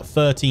 He's got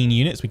 13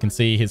 units. We can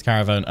see his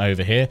caravan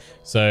over here.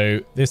 So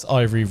this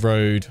Ivory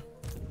Road...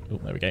 Oh,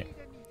 there we go.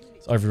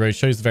 This Ivory Road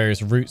shows the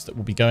various routes that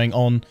we'll be going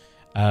on.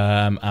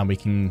 And we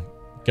can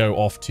go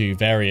off to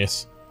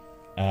various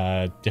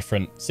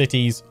different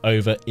cities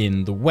over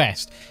in the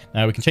west.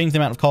 Now we can change the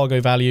amount of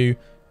cargo value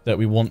that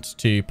we want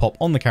to pop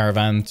on the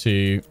caravan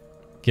to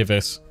give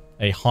us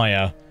a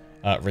higher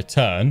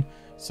return.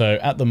 So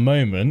at the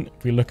moment,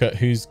 if we look at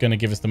who's going to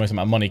give us the most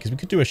amount of money, because we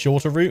could do a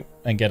shorter route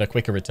and get a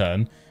quicker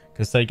return,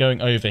 because say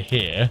going over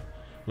here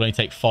will only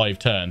take 5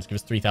 turns, give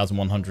us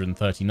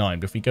 3,139.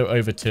 But if we go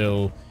over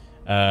till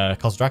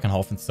Castle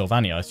Drakenhof and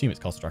Sylvania, I assume it's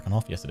Castle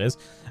Drakenhof, yes it is,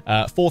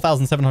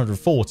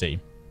 4,740.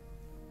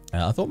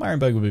 I thought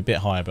Marienburg would be a bit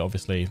higher, but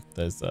obviously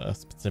there's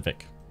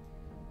specific,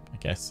 I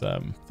guess,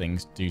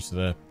 things due to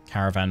the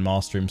caravan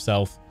master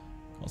himself.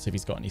 Let's see if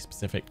he's got any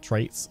specific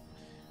traits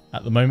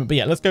at the moment. But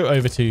yeah, let's go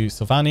over to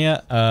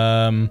Sylvania.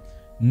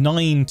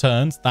 9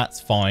 turns, that's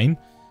fine.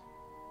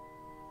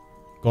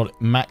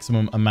 Got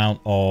maximum amount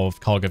of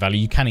cargo value.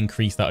 You can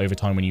increase that over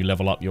time when you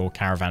level up your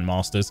caravan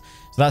masters.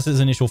 So that's his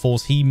initial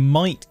force. He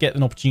might get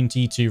an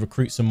opportunity to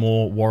recruit some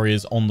more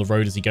warriors on the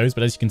road as he goes.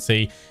 But as you can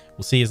see,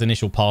 we'll see his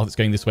initial path. It's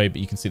going this way,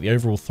 but you can see the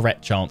overall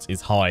threat chance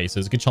is high. So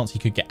there's a good chance he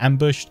could get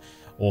ambushed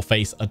or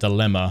face a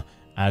dilemma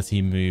as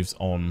he moves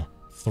on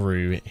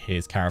through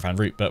his caravan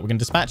route. But we're going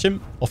to dispatch him.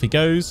 Off he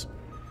goes.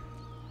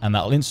 And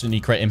that'll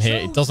instantly create him here.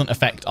 It doesn't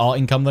affect our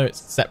income, though.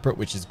 It's separate,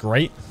 which is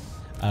great.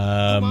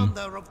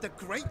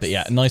 But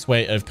yeah, a nice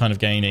way of kind of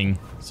gaining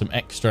some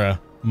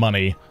extra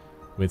money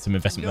with some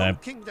investment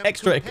there.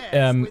 Extra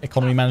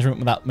economy management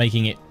without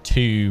making it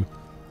too,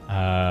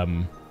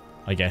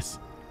 I guess,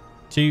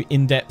 too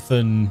in-depth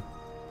and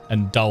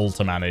dull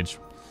to manage.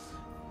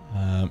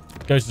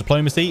 Go to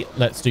diplomacy.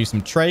 Let's do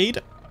some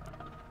trade.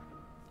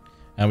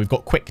 And we've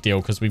got quick deal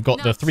because we've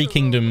got the 3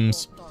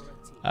 kingdoms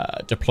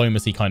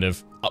diplomacy kind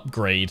of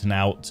upgrade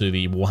now to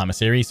the Warhammer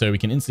series, so we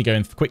can instantly go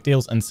in for quick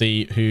deals and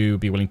see who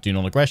would be willing to do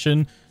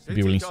non-aggression, who would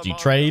be willing to do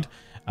trade.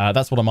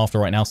 That's what I'm after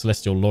right now,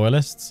 Celestial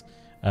Loyalists.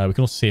 We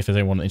can also see if there's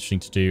anyone interesting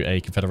to do a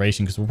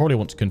confederation, because we'll probably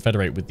want to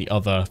confederate with the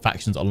other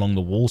factions along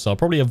the wall, so I'll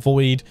probably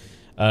avoid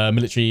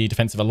military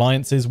defensive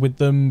alliances with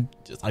them.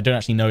 I don't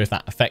actually know if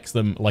that affects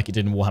them like it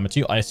did in Warhammer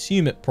 2. I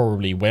assume it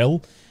probably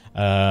will.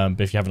 But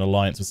if you have an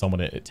alliance with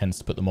someone, it tends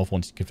to put them off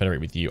wanting to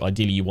confederate with you.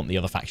 Ideally, you want the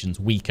other factions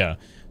weaker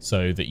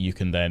so that you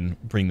can then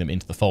bring them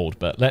into the fold.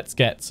 But let's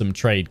get some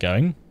trade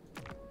going.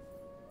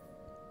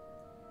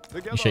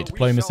 Initiate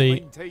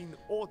diplomacy.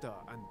 Order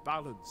and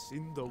balance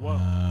in the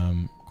world.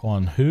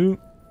 Quan Hu.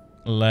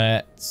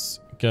 Let's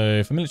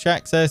go for military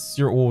access.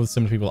 You're all with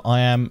similar people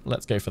I am.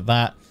 Let's go for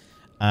that.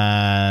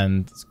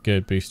 And it's a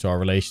good boost to our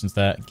relations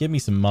there. Give me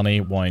some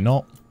money. Why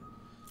not?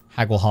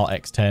 Haggleheart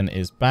X10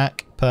 is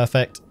back.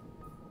 Perfect.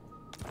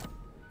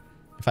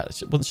 In fact,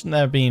 shouldn't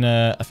there have been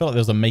a... I feel like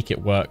there was a make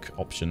it work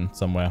option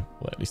somewhere.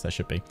 Well, at least there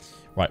should be.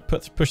 Right,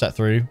 push that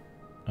through.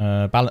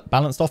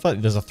 Balanced offer.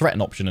 There's a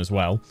threaten option as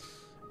well.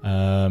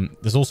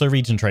 There's also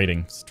region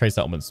trading. Trade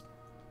settlements.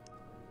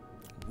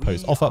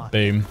 Post offer.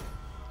 Boom.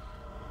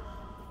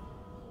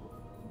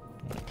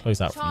 Close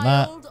out from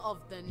that.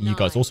 You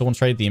guys also want to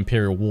trade the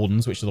Imperial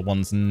Wardens, which are the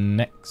ones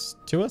next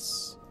to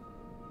us.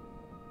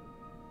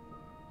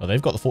 Well,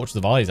 they've got the Fortress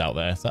of Eyes out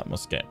there, so that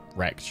must get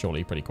wrecked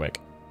surely pretty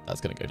quick.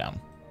 That's going to go down.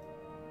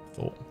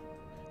 Thought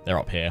they're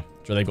up here.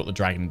 So they've got the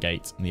Dragon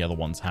Gate, and the other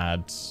ones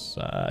had,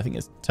 I think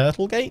it's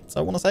Turtle Gate,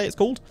 I want to say it's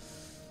called.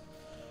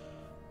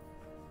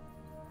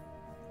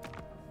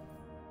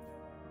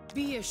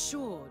 Be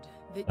assured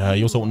that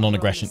you also want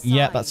non-aggression.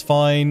 Yeah, that's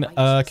fine.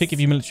 Could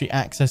give you military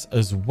access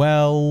as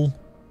well.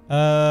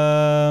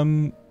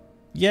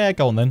 Yeah,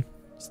 go on then.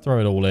 Just throw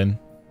it all in.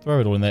 Throw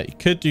it all in there. You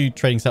could do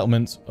trading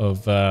settlements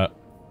of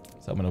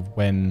settlement of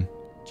Wen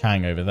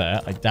Chang over there.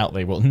 I doubt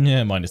they will.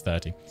 Yeah, minus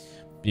 30.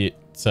 But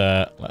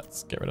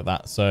let's get rid of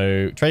that.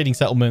 So trading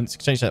settlements,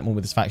 exchange settlement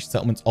with this faction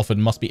settlements offered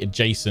must be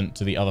adjacent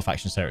to the other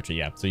faction's territory.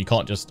 Yeah, so you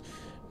can't just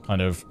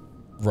kind of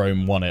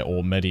Rome won it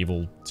or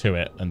medieval to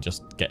it and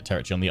just get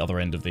territory on the other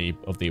end of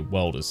the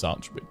world as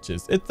such, which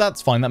is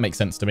that's fine. That makes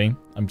sense to me.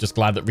 I'm just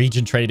glad that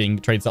region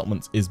trade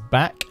settlements is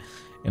back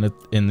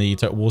in the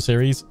Total War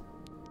series.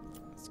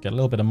 Let's get a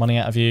little bit of money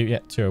out of you. Yeah,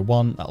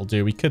 201. That'll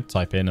do. We could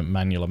type in a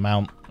manual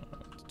amount.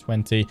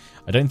 20.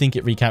 I don't think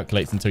it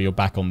recalculates until you're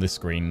back on this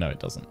screen. No, it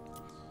doesn't.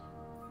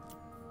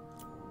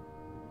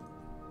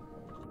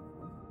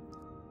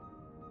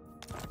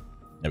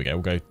 There we go.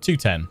 We'll go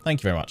 210.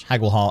 Thank you very much.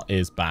 Haggleheart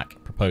is back.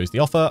 Propose the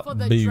offer. For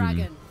the Boom.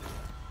 dragon.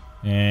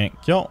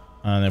 Thank you.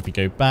 And then if we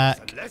go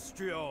back,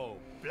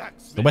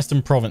 the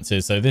Western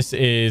Provinces. So this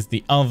is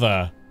the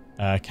other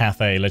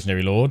Cathay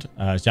Legendary Lord,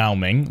 Zhao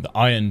Ming, the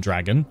Iron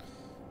Dragon.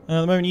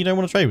 At the moment, you don't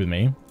want to trade with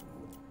me.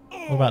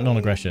 What about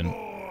non-aggression?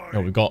 Oh,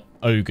 we've got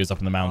ogres up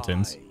in the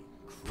mountains.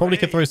 Probably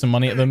could throw some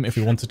money at them if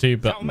we wanted to,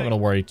 but I'm not going to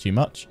worry too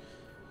much.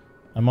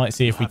 I might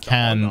see if we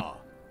can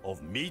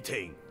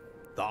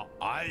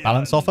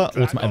balance offer.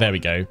 There we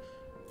go.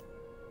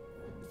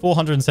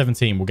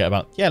 417 we'll get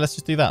about. Yeah, let's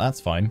just do that. That's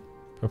fine.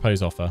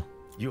 Propose offer.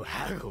 You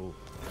haggle.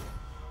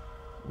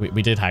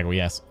 We did haggle,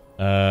 yes.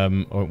 I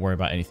won't worry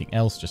about anything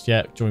else just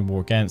yet. Join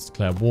war against.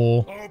 Declare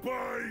war.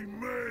 Obey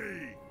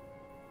me.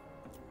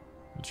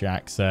 Military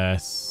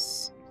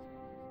access.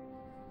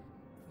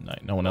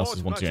 No one else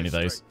is wanting to do any of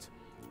those.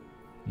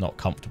 Not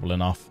comfortable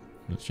enough.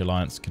 Military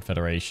Alliance,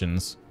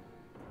 Confederations.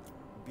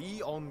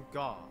 Be on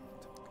guard.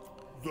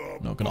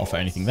 Not going to offer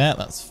anything there.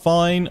 That's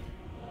fine.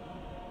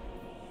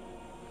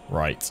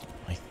 Right.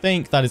 I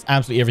think that is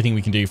absolutely everything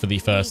we can do for the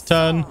first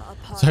turn.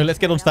 So let's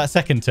get on to that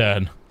second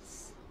turn.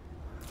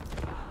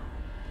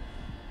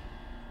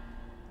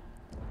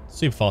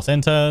 Super fast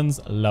end turns.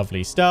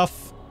 Lovely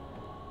stuff.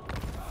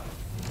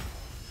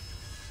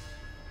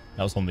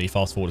 That was on the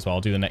fast forward as well.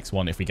 I'll do the next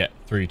one if we get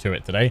through to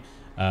it today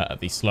at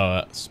the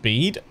slower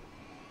speed.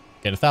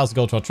 Get 1,000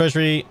 gold to our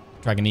treasury.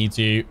 Dragon needs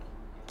you.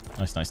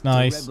 Nice, nice,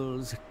 nice. The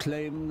rebels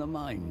claim the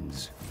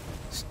mines,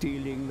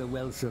 stealing the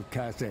wealth of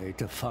Cathay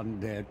to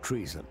fund their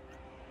treason.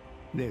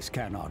 This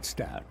cannot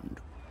stand.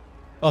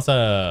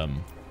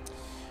 Awesome.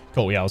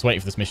 Cool, yeah, I was waiting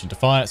for this mission to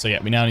fire. So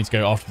yeah, we now need to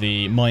go after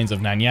the mines of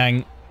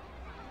Nanyang.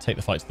 Take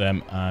the fight to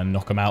them and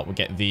knock them out. We'll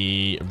get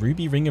the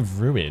Ruby Ring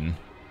of Ruin.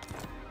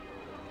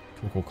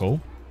 Cool, cool,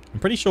 cool. I'm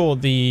pretty sure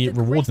the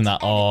rewards in that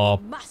are...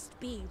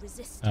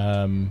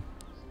 well,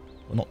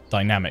 not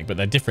dynamic, but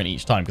they're different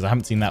each time, because I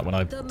haven't seen that when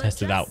I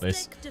tested out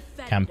this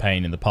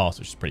campaign in the past,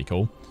 which is pretty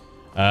cool.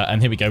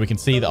 And here we go. We can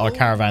see that our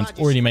caravan's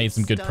already made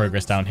some good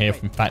progress down here.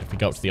 In fact, if we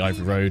go up to the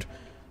Ivory Road,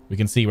 we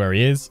can see where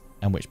he is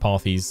and which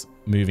path he's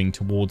moving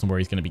towards and where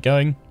he's going to be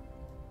going.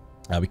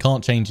 We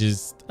can't change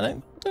his... I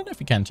don't know if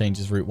we can change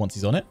his route once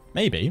he's on it.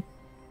 Maybe.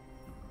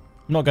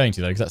 I'm not going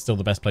to, though, because that's still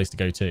the best place to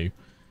go to.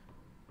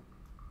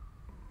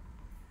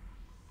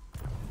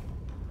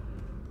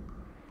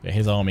 Yeah,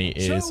 his army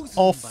is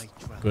off.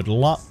 Good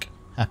luck.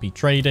 Happy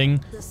trading.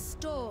 Let's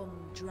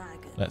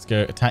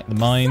go attack the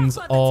mines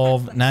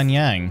of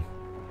Nanyang.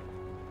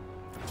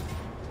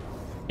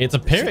 It's a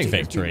Pyrrhic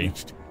victory.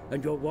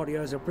 And your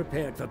warriors are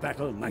prepared for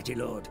battle, mighty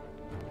lord.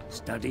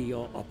 Study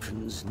your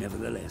options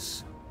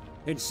nevertheless.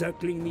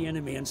 Encircling the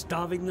enemy and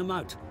starving them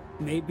out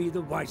may be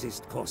the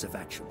wisest course of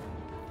action.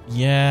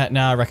 Yeah,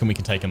 no, I reckon we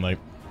can take them, though.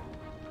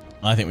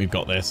 I think we've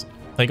got this.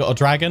 They got a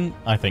dragon?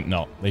 I think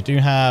not. They do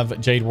have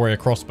Jade Warrior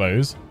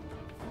crossbows.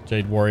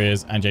 Jade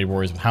Warriors and Jade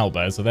Warriors with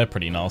halberds, so they're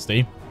pretty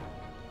nasty.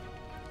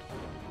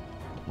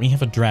 We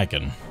have a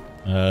dragon.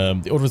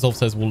 The Order of Resolve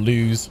says we'll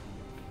lose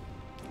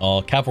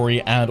our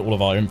cavalry and all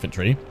of our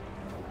infantry.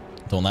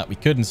 So on that, we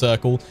could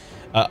encircle.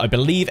 I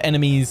believe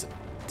enemies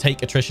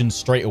take attrition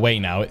straight away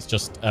now. It's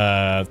just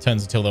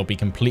turns until they'll be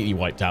completely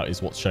wiped out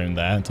is what's shown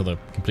there, until they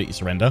completely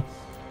surrender.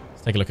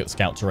 Let's take a look at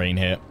scout terrain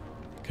here,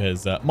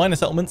 because minor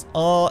settlements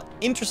are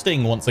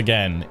interesting once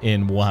again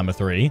in Warhammer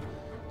 3,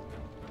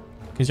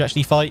 because you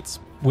actually fight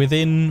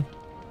within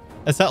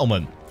a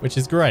settlement, which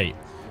is great.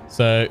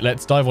 So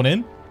let's dive on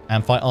in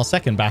and fight our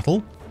second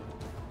battle.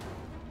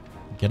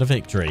 Get a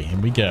victory. Here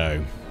we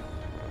go.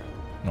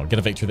 No, get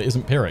a victory that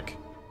isn't Pyrrhic.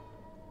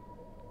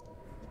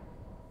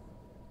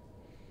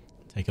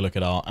 Take a look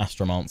at our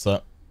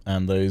Astromancer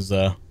and those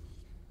Iron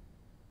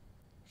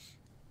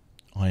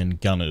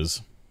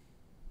Gunners.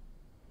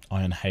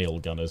 Iron Hail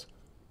Gunners.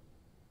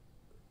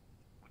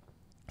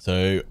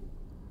 So,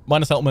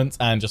 minor settlements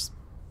and just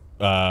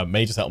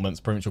major settlements,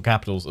 provincial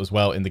capitals as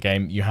well in the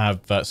game. You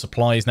have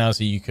supplies now,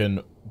 so you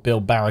can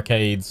build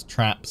barricades,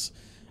 traps,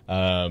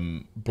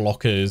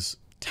 blockers,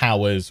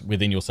 towers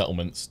within your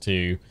settlements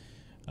to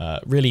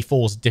really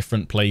force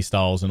different play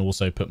styles and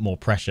also put more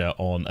pressure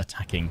on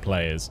attacking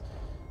players.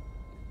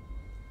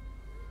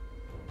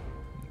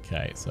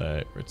 Okay,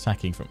 so we're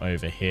attacking from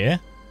over here.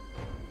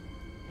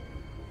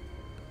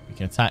 We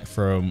can attack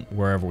from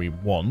wherever we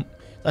want.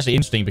 It's actually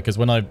interesting because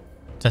when I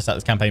tested out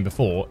this campaign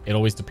before, it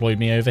always deployed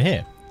me over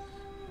here.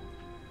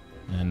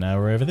 And now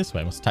we're over this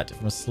way. I must attack it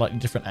from a slightly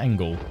different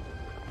angle.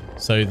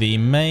 So the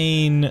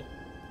main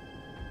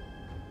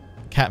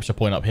capture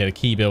point up here, the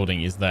key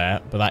building, is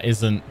there. But that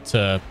isn't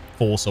to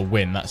force a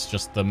win. That's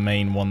just the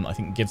main one I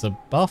think gives a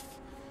buff.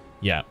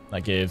 Yeah,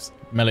 that gives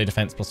melee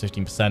defense plus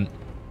 15%.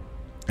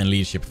 And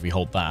leadership if we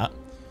hold that.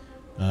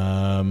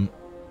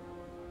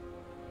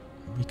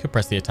 We could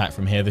press the attack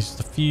from here. There's just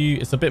a few...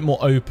 It's a bit more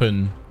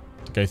open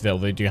to go through there,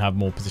 although they do have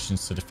more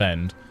positions to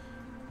defend.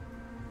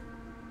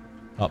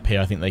 Up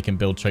here, I think they can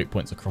build choke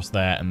points across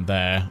there and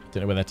there.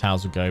 Don't know where their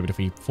towers will go, but if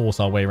we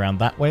force our way around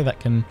that way, that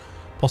can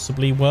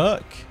possibly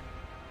work.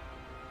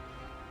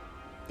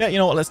 Yeah, you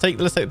know what? Let's take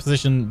the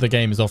position the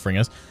game is offering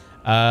us.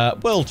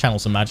 We'll channel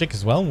some magic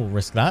as well. We'll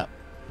risk that.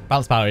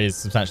 Balance power is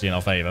substantially in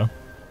our favour.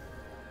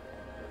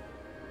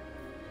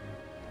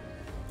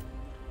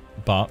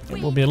 But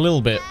it will be a little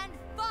bit...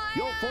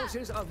 Your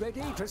forces are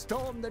ready to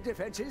storm the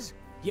defenses,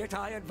 yet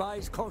I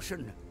advise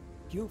caution.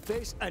 You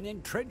face an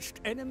entrenched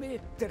enemy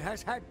that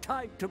has had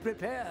time to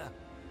prepare.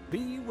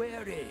 Be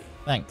wary.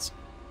 Thanks.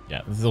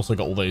 Yeah, this has also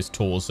got all those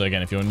tools, so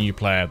again, if you're a new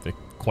player, they're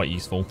quite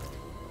useful.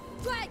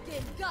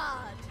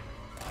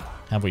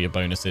 Have all your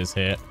bonuses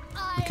here.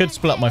 We could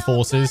split up my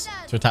forces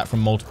to attack from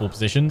multiple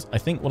positions. I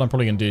think what I'm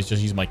probably going to do is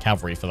just use my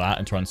cavalry for that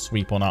and try and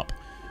sweep on up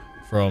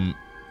from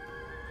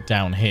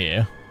down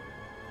here.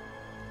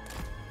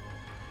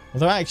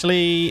 Although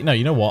actually, no,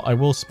 you know what? I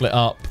will split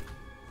up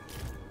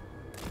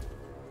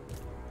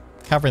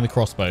cavalry and the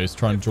crossbows,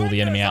 try and draw the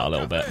enemy out a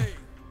little bit.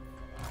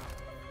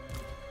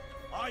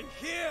 I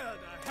hear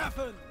the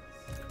heavens.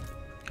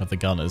 Have the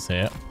gunners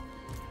here.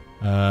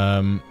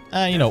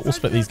 You know, we'll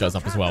split these guys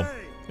up as well.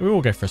 We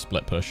will go for a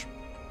split push.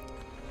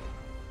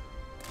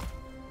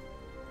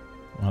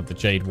 We'll have the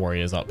Jade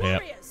Warriors up here.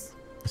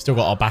 We've still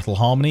got our Battle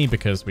Harmony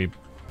because we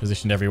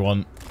positioned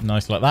everyone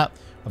nice like that.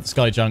 We'll have the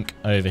Sky Junk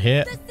over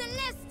here.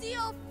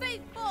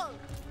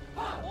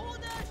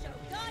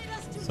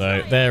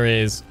 So there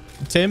is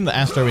Tim, the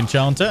Astro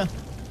Enchanter.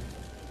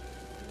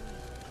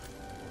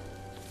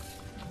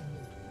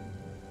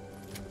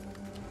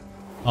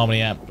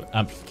 Harmony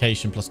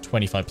amplification plus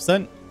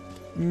 25%.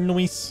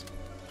 Nice.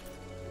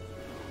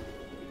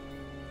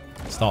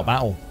 Start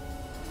battle.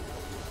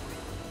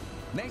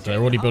 So they're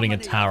already building a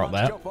tower up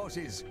there.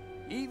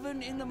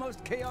 Even in the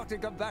most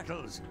chaotic of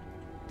battles,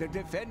 the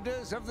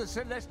defenders of the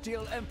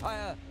Celestial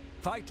Empire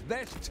fight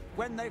best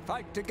when they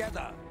fight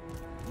together.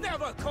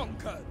 Never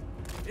conquered.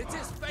 It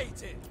is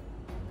fated.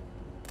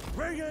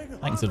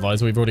 Thanks,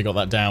 advisor. We've already got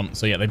that down.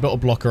 So yeah, they built a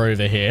blocker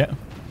over here.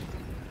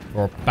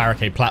 Or a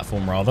barricade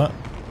platform, rather.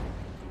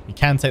 We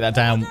can take that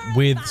down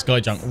with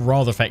Skyjunk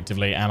rather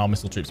effectively, and our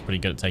missile troops are pretty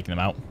good at taking them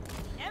out.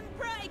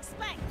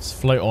 Let's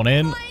float on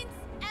in.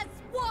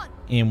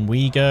 In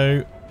we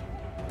go.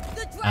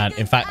 And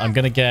in fact, I'm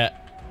going to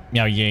get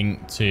Miao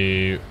Ying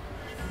to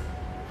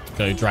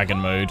go dragon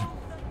mode.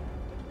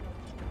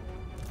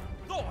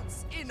 So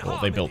what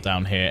have they built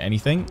down here?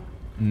 Anything?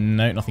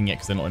 No, nothing yet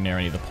because they're not near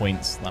any of the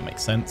points. That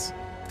makes sense.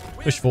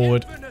 Push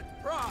forward.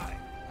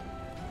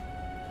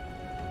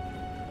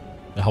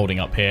 They're holding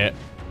up here.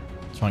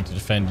 Trying to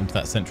defend into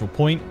that central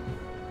point.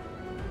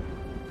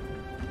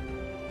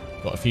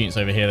 Got a few units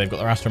over here. They've got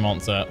their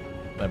Astromancer.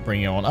 They're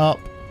bringing on up.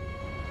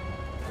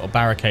 Got a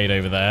barricade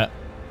over there.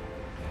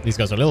 These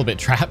guys are a little bit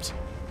trapped.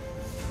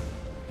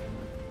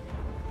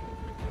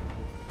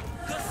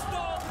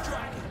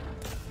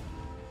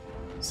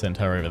 Send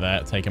her over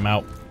there. Take him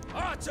out.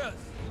 Archers!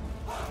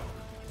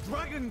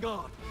 Dragon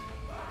Guard!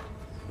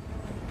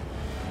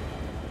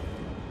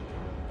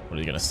 What are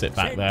you going to sit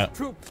back there?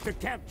 Troops to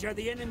capture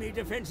the enemy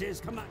defenses.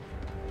 Come on.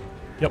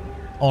 Yep,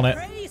 on it.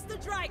 Raise the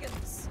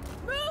dragons.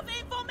 Move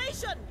in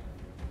formation.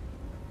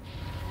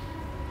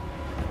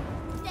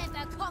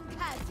 Never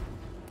conquered.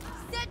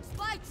 Sent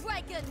by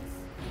dragons.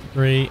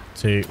 3,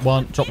 2,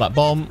 1. Drop that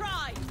bomb.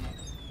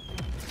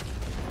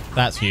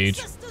 That's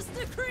huge.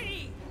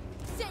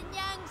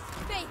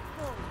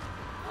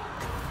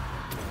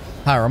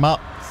 Power them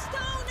up.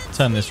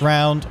 Turn this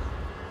round.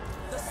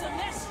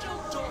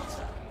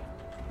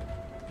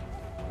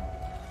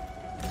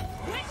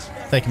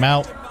 Take him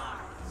out.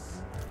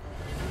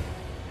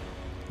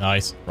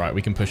 Nice. Right,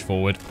 we can push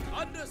forward.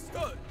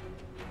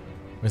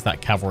 Where's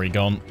that cavalry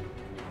gone?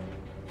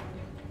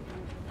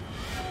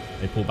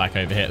 They pull back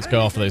over here. Let's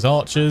go after those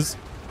archers.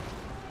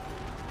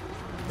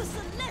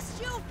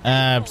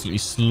 Absolutely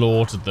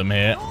slaughtered them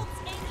here. Oh,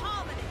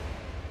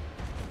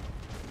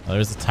 there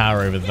is a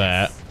tower over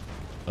there.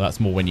 But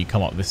that's more when you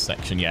come up this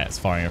section. Yeah, it's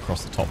firing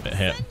across the top bit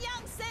here.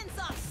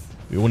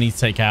 We will need to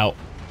take out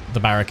the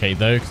barricade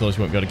though, because otherwise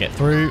we won't be able to get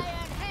through.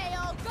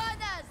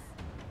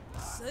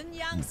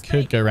 You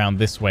could go around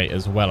this way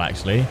as well,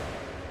 actually.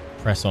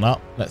 Press on up.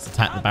 Let's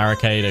attack the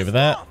barricade over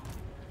there.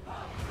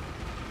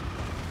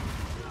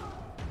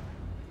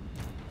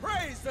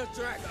 Praise the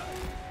dragon!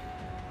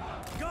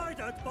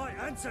 Guided by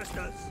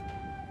ancestors.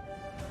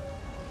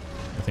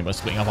 I think by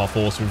splitting up our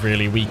force, we've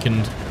really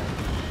weakened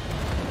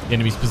the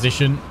enemy's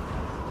position.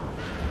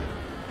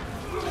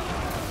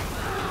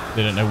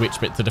 They don't know which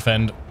bit to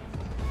defend.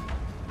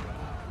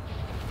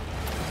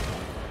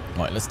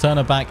 Right, let's turn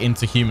her back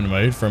into human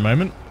mode for a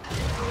moment.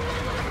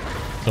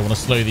 So I want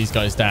to slow these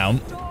guys down.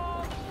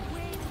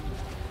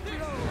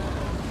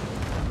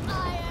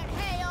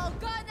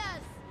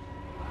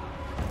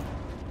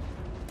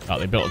 Oh,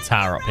 they built a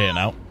tower up here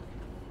now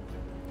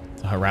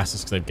to harass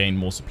us because they've gained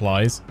more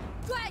supplies.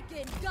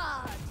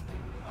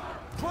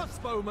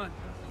 Crossbowman!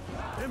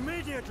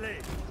 Immediately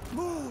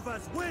move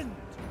as wind.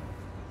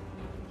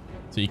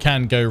 So you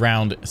can go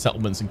around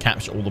settlements and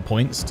capture all the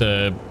points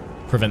to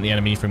prevent the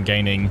enemy from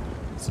gaining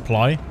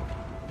supply.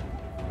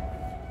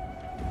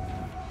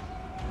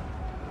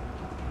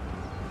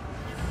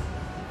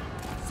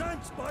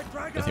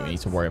 I don't think we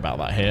need to worry about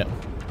that here.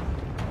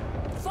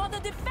 For the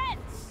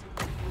defense.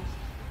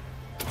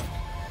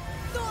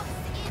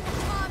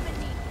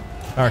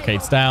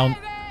 Barricades down.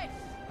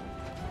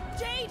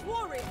 Jade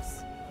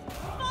Warriors.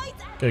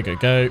 Go, go,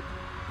 go.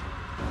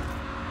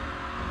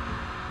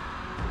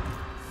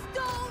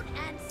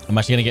 I'm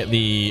actually going to get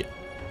the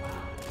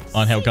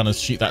Iron Hail Gunners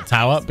shoot that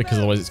tower, because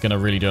otherwise it's going to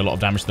really do a lot of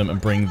damage to them and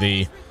bring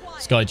the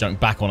Sky Junk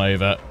back on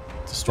over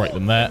to strike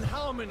them there.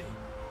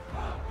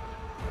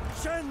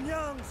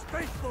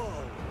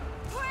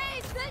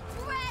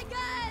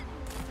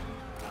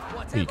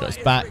 You guys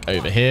back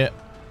over here.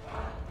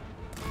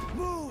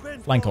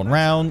 Flank on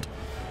round.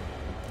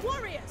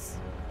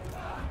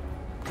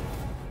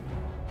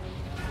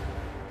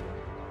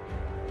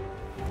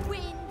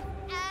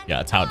 Yeah,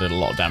 that tower did a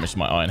lot of damage to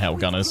my Iron Hail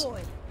Gunners.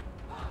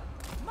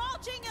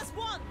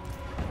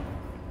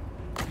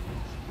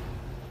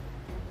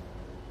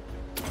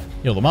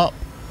 Heal them up.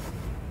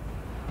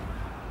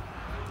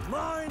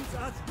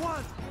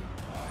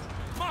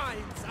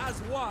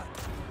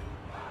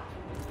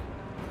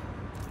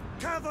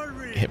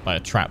 by a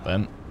trap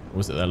then. Or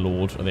was it their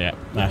lord or the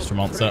master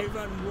monster?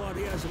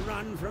 Warriors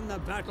run from the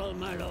battle,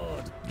 my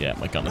lord. Yeah,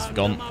 my gun has Round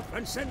gone. them up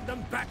and send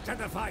them back to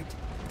the fight.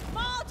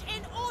 March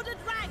in ordered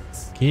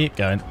ranks. Keep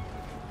going.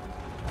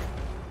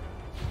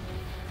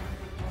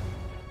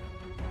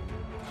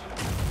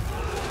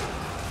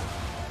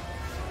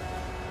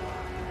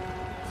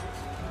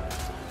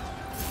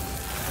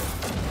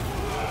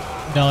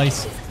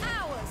 Nice. It is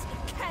ours.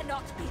 It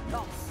cannot be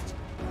lost.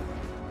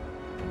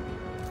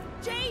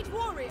 Jade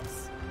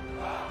warriors.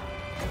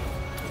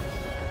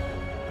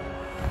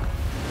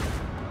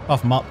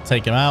 Buff him up,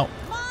 take him out.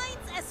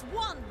 Minds as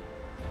one.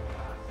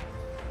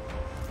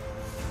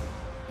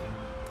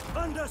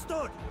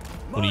 Understood.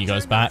 Pull you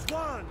guys Marching back. as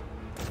one.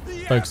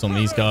 The Focus on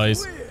these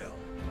guys. Emperor's will.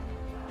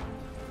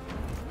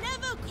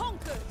 Never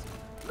conquered.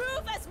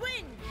 Move as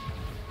wind.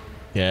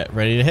 Get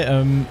ready to hit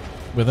him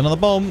with another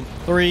bomb.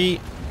 3,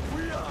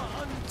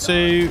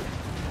 2,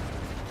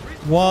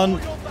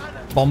 1.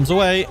 Bombs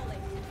away.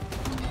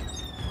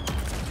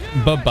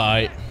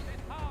 Bye-bye.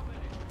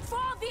 For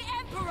the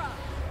Emperor.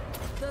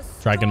 The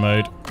Dragon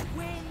mode. storm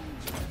wind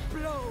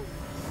blows.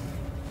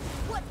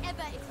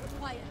 Whatever is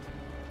required.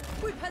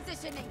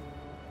 Repositioning.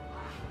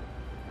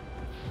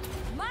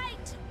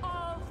 Might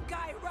of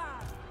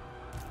Gyra.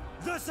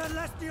 The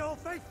celestial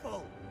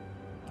faithful.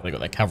 They got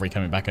their cavalry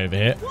coming back over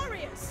here.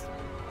 Warriors.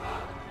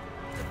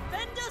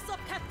 Defenders of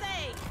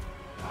Cathay.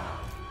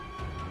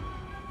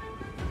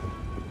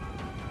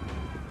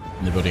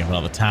 And they're building up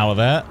another tower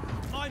there.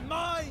 My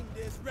mind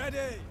is ready.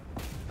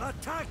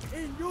 Attack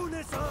in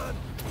unison.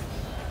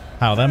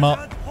 Power them up.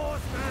 Peasant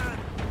horseman.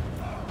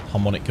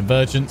 Harmonic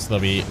convergence. They'll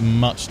be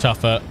much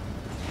tougher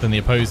than the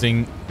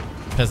opposing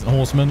peasant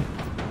horsemen.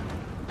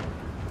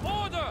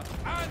 Order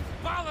and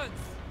balance.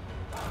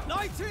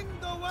 Lighting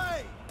the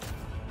way.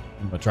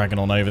 We're dragging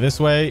on over this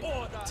way.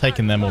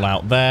 Taking them all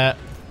out there.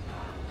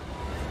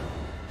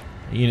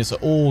 The units are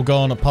all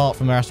gone apart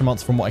from the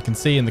astronauts from what I can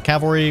see in the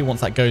cavalry.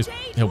 Once that goes,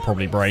 he'll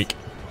probably break.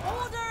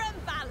 Order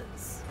and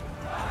balance.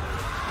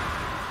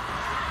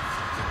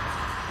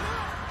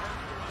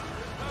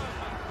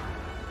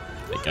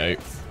 There you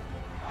go.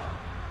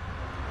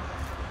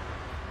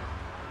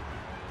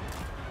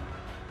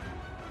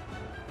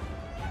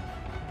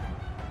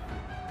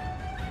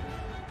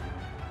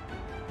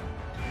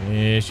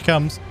 Here she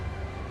comes.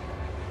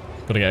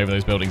 Got to get over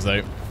those buildings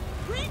though.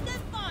 Wind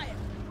and fire.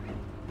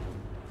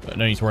 But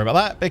no need to worry about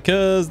that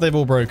because they've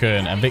all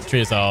broken and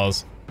victory is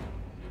ours.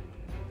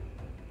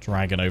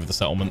 Dragon over the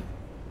settlement.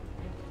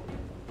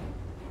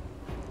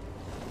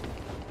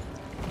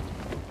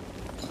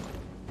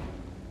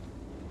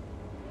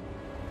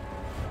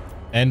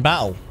 End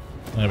battle.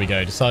 There we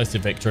go.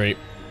 Decisive victory.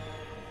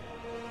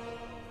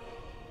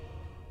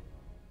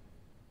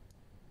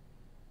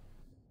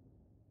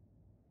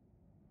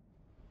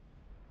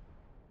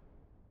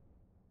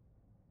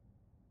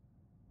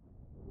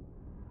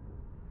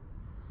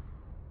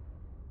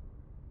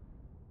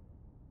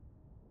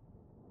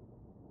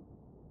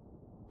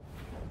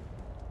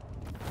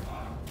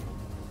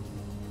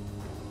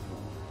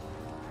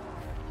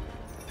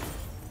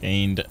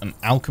 Gained an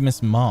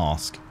alchemist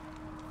mask,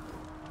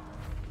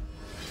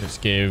 which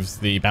gives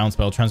the bound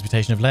spell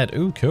transmutation of lead.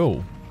 Ooh,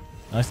 cool.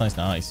 Nice, nice,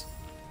 nice.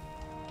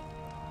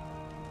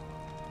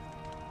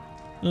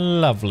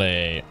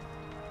 Lovely.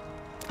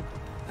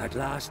 At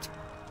last,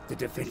 the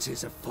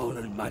defenses have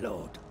fallen, my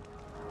lord.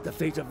 The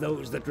fate of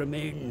those that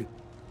remain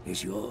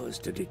is yours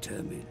to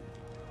determine.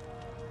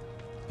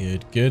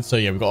 Good, good. So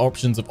yeah, we've got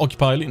options of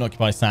occupy, loot and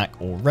occupy, sack,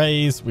 or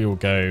raise. We will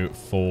go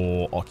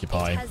for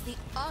occupy. Has the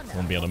honor I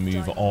want to be able to of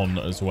move joining. on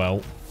as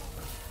well.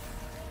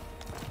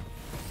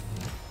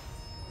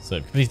 So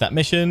complete that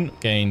mission,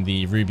 gain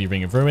the Ruby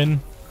Ring of Ruin,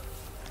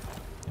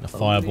 and a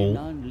fireball.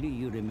 Only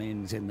Nanli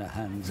remains in the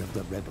hands of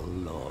the rebel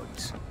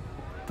lords.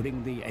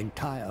 Bring the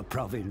entire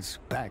province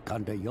back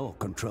under your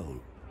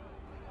control.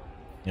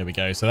 Here we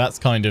go. So that's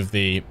kind of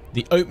the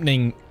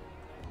opening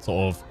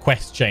sort of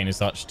quest chain as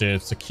such to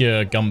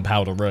secure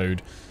Gunpowder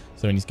Road.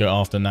 So we need to go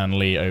after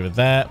Nanli over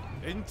there.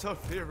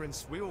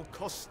 Interference will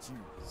cost you.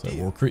 So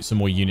we'll recruit some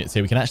more units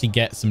here. We can actually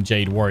get some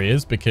Jade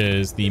Warriors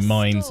because the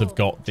mines have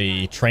got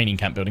the training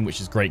camp building, which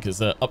is great because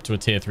it's up to a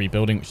tier 3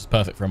 building, which is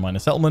perfect for a minor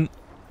settlement.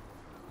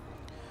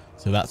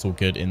 So that's all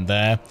good in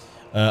there.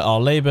 Our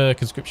Labor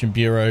Conscription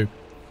Bureau,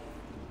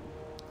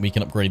 we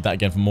can upgrade that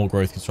again for more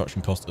growth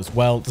construction cost as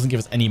well. It doesn't give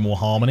us any more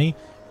harmony,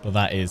 but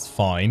that is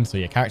fine. So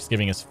yeah, characters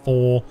giving us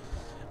 4.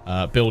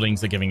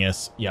 Buildings are giving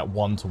us,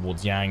 1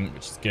 towards Yang,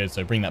 which is good.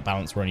 So bring that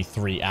balance. We're only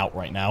 3 out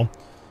right now.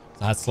 So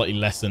that has slightly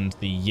lessened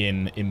the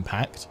yin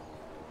impact.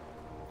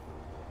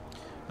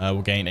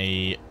 We'll gain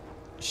a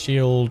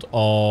shield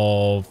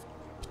of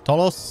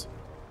Ptolos.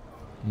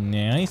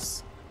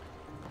 Nice.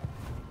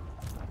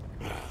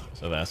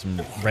 So there's some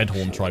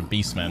Redhorn tribe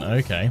beastmen.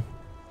 Okay.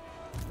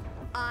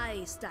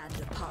 I stand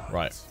apart.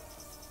 Right.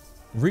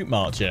 Route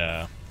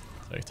Marcher.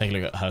 So take a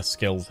look at her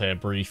skills here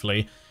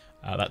briefly.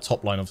 That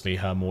top line, obviously,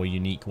 her more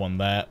unique one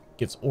there.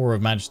 Gives Aura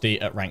of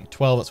Majesty at rank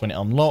 12. That's when it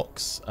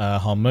unlocks.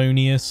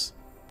 Harmonious.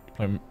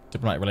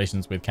 Diplomatic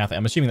relations with Cathay.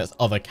 I'm assuming that's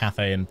other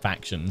Cathay and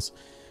factions.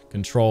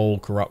 Control,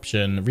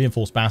 corruption,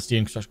 reinforced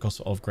bastion, construction costs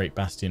of great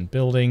bastion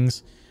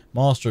buildings,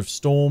 master of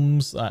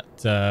storms, that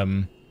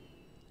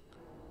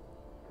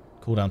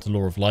cool down to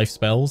law of life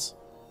spells.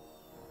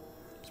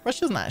 Splash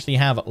doesn't actually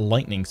have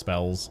lightning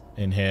spells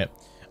in here.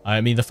 I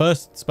mean, the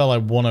first spell I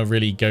want to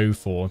really go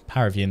for,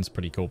 Power of Yin's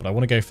pretty cool, but I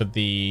want to go for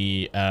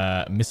the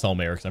missile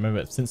mirror, because I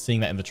remember since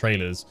seeing that in the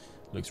trailers,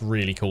 it looks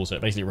really cool. So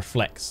it basically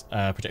reflects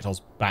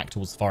projectiles back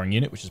towards the firing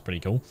unit, which is pretty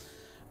cool.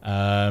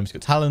 It's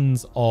got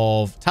Talons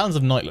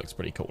of Night, looks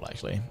pretty cool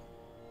actually.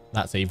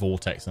 That's a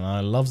vortex, and I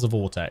love the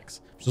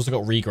vortex. It's also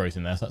got regrowth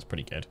in there, so that's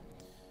pretty good.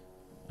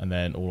 And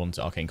then all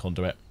onto Arcane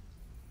Conduit.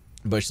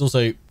 But she's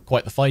also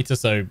quite the fighter,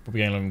 so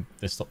probably going along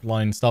this top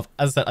line stuff.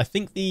 As I said, I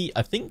think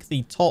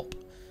the top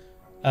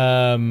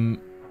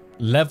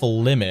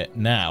level limit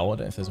now, I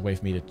don't know if there's a way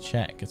for me to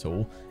check at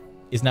all,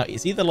 is now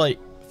it's either like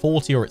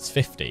 40 or it's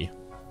 50.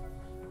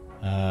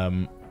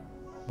 Well,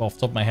 off the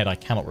top of my head, I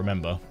cannot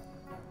remember.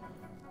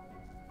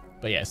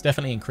 But yeah, it's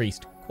definitely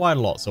increased quite a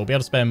lot, so we'll be able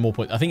to spend more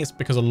points. I think it's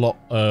because a lot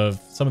of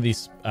some of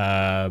these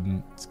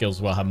skills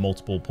as well have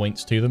multiple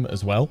points to them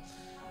as well.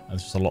 And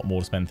there's just a lot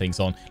more to spend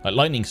things on. Like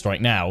Lightning Strike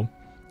now,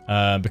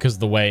 because of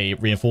the way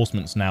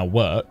reinforcements now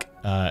work,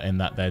 in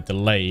that they're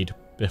delayed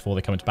before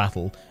they come into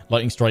battle,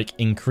 Lightning Strike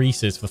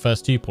increases for the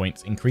first 2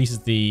 points, increases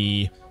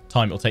the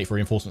time it'll take for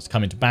reinforcements to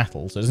come into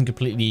battle. So it doesn't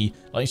completely,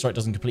 Lightning Strike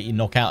doesn't completely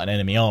knock out an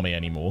enemy army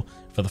anymore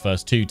for the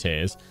first 2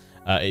 tiers.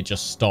 It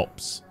just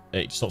stops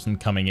them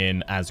coming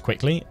in as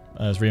quickly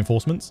as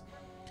reinforcements.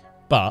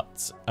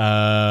 But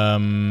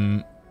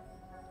enables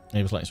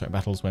Lightning Strike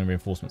battles when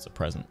reinforcements are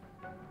present.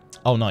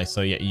 Oh, nice.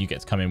 So yeah, you get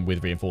to come in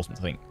with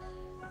reinforcements, I think.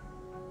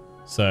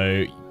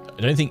 So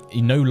I don't think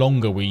no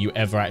longer will you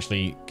ever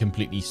actually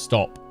completely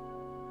stop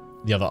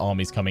the other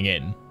armies coming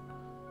in.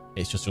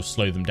 It's just you'll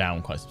slow them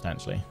down quite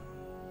substantially.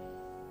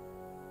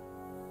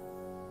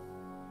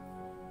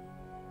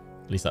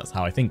 At least that's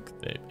how I think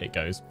it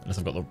goes, unless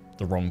I've got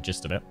the wrong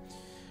gist of it.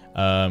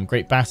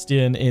 Great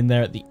Bastion in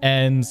there at the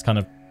end. It's kind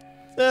of,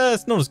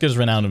 it's not as good as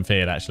Renowned and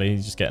Feared, actually. You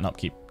just get an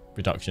upkeep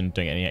reduction,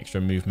 don't get any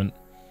extra movement.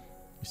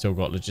 You've still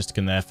got Logistic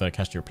in there for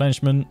casualty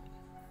replenishment.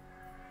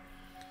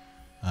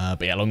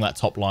 But yeah, along that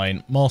top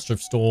line, Master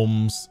of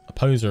Storms,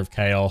 Opposer of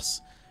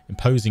Chaos,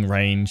 Imposing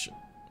Range,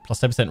 plus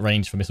 10%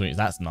 range for missile units.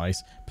 That's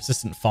nice.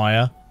 Persistent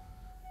Fire.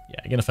 Yeah,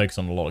 I'm going to focus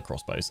on a lot of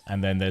crossbows.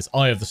 And then there's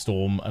Eye of the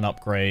Storm, an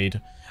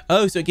upgrade.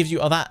 Oh, so it gives you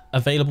that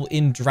available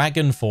in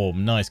dragon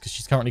form. Nice, because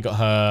she's currently got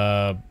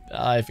her,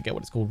 I forget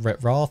what it's called,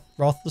 Wrath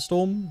of the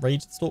Storm?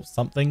 Rage of the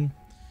Storm?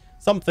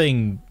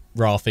 Something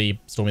Wrathy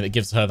Stormy that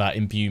gives her that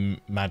imbue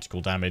magical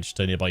damage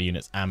to nearby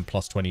units and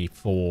plus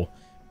 24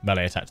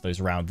 melee attack to those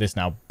around. This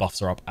now buffs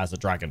her up as a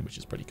dragon, which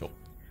is pretty cool.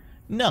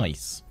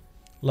 Nice.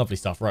 Lovely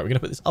stuff. Right, we're going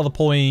to put this other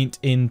point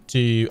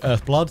into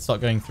Earthblood,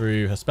 start going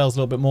through her spells a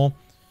little bit more.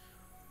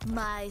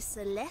 My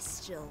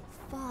celestial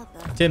father.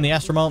 Tim the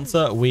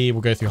Astromancer, we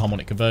will go through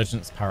Harmonic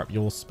Convergence, power up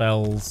your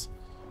spells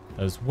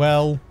as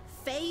well.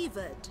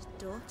 Favored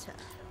daughter.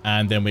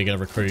 And then we're going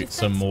to recruit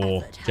some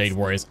more Jade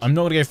Warriors. I'm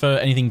not going to go for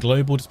anything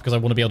global just because I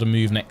want to be able to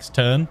move next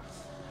turn.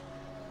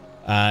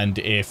 And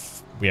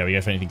if we go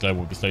for anything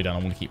global, we'll be slowed down. I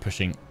want to keep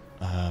pushing,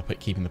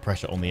 keeping the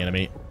pressure on the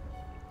enemy.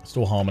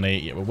 Restore Harmony.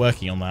 Yeah, we're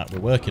working on that. We're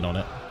working on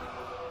it.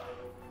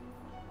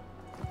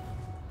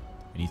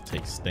 We need to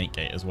take Snake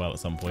Gate as well at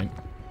some point.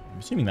 I'm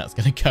assuming that's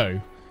going to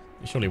go.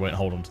 They surely won't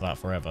hold on to that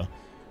forever.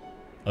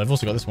 Oh, they've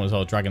also got this one as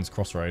well, Dragon's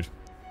Crossroad.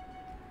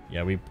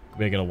 Yeah, we're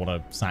going to want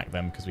to sack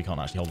them because we can't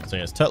actually hold them. So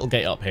yeah, it's Turtle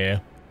Gate up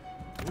here.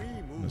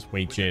 There's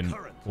Wei Jin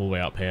all the way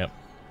up here.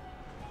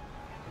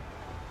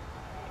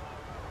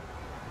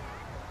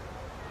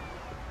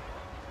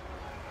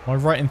 Am I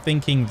right in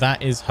thinking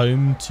that is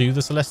home to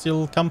the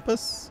Celestial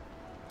Compass?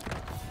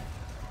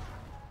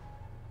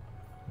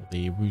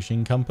 The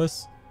Wuxing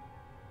Compass?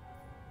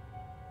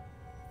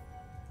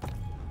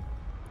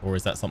 Or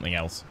is that something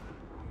else?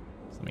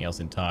 Something else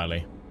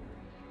entirely.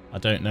 I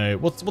don't know.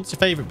 What's your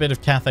favourite bit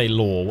of Cathay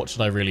lore? What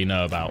should I really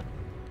know about?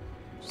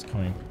 Just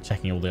coming,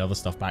 checking all the other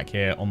stuff back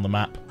here on the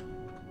map.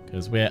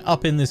 Because we're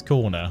up in this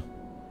corner.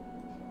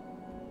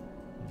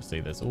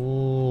 Obviously, there's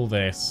all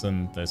this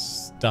and there's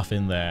stuff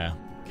in there.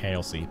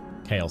 Chaosy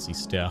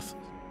stuff.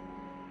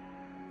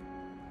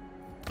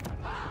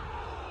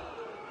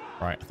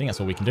 Right, I think that's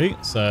all we can do.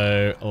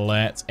 So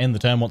let's end the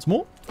turn once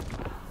more.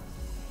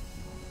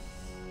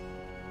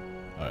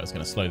 Oh, I was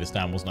going to slow this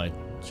down, wasn't I?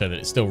 Show that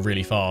it's still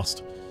really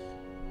fast.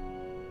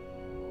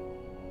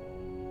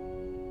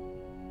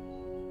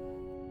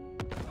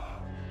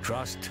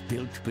 Trust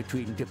built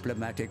between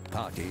diplomatic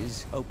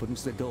parties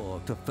opens the door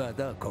to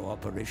further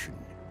cooperation.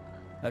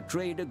 A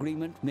trade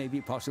agreement may be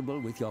possible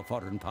with your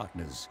foreign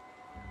partners.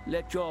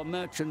 Let your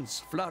merchants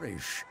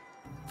flourish,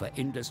 for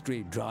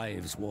industry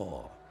drives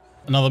war.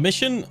 Another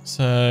mission.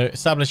 So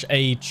establish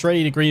a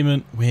trade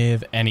agreement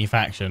with any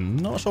faction.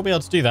 Not sure we'll be able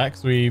to do that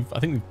because I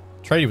think we've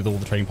traded with all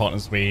the trading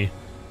partners we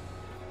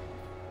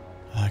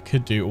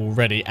could do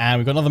already. And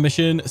we've got another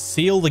mission.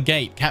 Seal the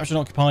gate. Capture and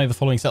occupy the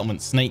following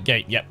settlement. Snake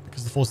Gate. Yep,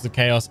 because the forces of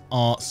chaos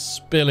are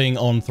spilling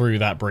on through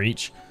that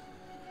breach.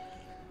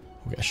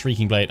 We'll get a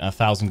Shrieking Blade and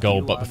 1,000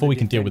 gold. But before we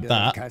can deal with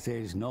that...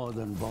 Cathay's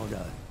northern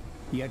border.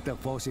 Yet the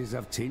forces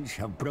of Tzinch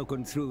have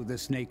broken through the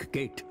Snake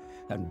Gate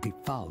and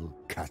befoul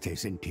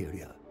Cathay's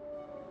interior.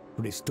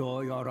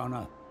 Restore your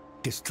honor.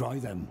 Destroy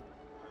them.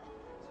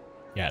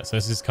 Yeah, so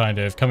this is kind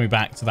of coming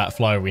back to that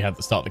flow we had at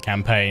the start of the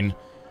campaign.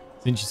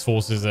 Tzinch's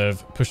forces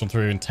have pushed on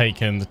through and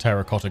taken the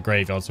Terracotta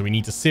Graveyard, so we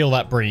need to seal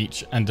that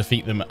breach and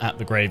defeat them at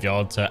the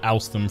graveyard to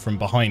oust them from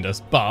behind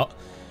us. But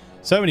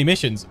so many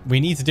missions,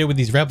 we need to deal with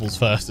these rebels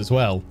first as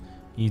well.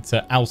 We need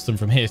to oust them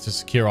from here to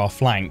secure our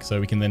flank, so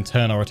we can then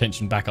turn our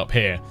attention back up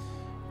here.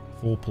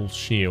 Vorpal's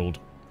Shield.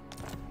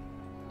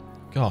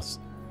 Gosh,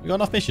 we got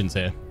enough missions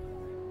here.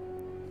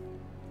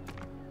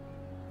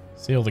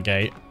 Seal the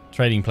gate,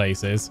 trading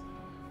places,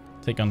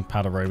 take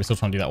Gunpowder Road. We're still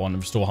trying to do that one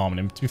and restore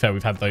harmony. To be fair,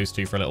 we've had those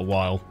two for a little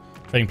while.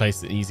 Trading place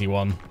is the easy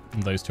one,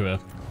 and those two are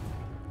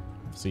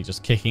obviously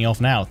just kicking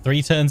off now.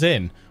 3 turns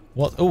in.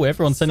 What? Oh,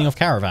 everyone's sending off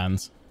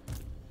caravans.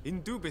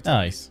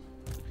 Nice.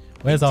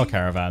 Where's our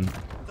caravan?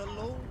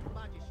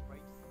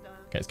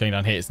 Okay, it's going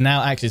down here. It's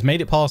now actually, it's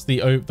made it past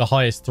the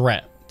highest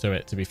threat to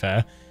it, to be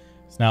fair.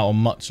 It's now a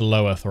much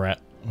lower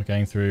threat. We're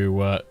going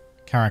through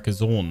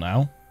Karakazorn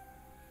now.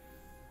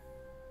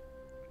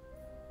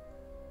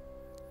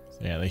 So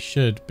yeah, they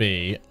should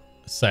be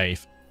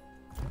safe.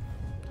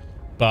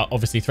 But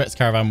obviously threats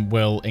caravan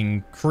will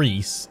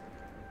increase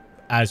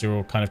as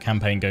your kind of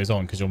campaign goes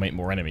on because you'll make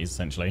more enemies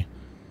essentially.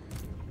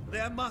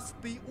 There must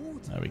be order.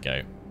 There we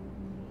go.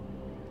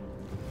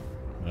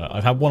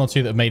 I've had 1 or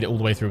 2 that have made it all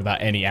the way through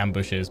without any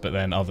ambushes, but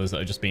then others that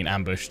have just been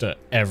ambushed at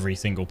every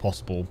single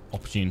possible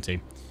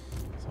opportunity.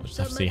 So I'll just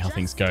have to see how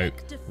things go.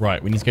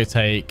 Right, we need to go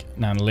take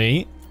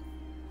Nanli.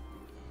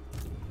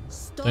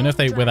 Don't know if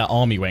where that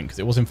army went because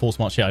it was in force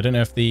march here. I don't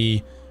know if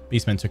the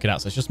beastmen took it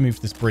out, so let's just move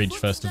to this bridge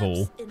first of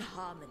all.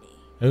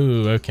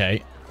 Oh,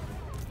 okay.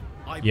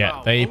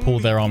 Yeah, they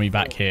pulled their army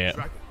back here.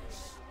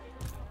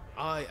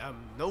 I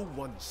am no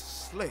one's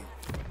slave.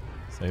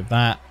 So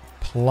that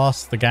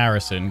plus the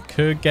garrison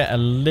could get a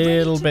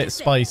little bit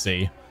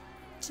spicy.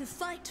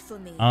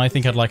 I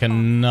think I'd like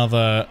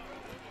another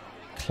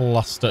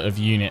cluster of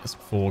units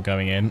before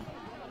going in.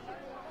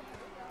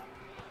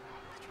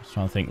 Just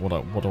trying to think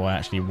what do I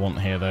actually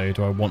want here though.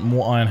 Do I want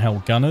more Iron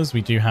Hell Gunners?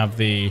 We do have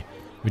the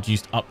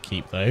reduced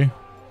upkeep though.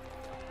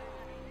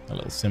 A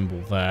little symbol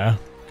there.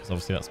 Because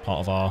obviously that's part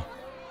of our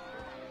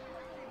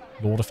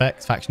Lord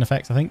effects, faction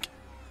effects, I think.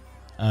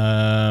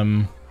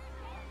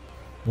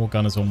 More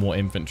gunners or more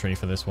infantry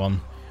for this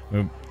one.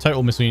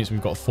 Total missile units,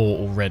 we've got 4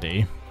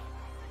 already.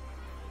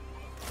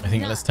 I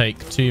think let's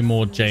take 2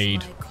 more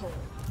Jade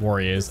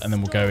warriors and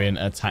then we'll go in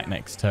and attack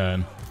next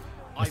turn.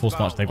 The force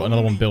march, they've got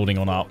another one building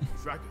on up.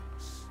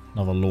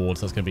 Another Lord,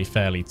 so that's going to be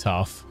fairly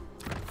tough.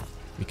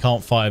 We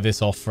can't fire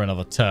this off for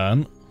another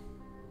turn.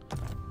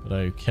 But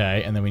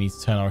okay, and then we need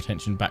to turn our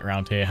attention back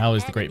around here. How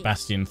is the Great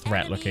Bastion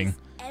threat looking?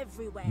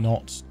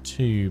 Not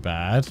too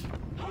bad.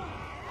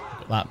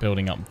 Got that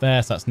building up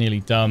there, so that's nearly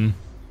done.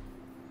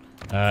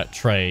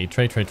 Trade.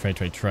 Okay,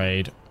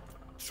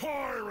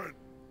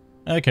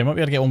 might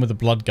be able to get one with the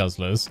Blood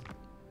Guzzlers.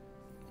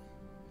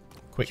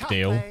 Quick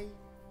deal.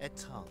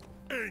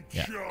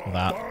 Yeah, got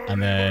that.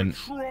 And then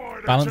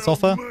balance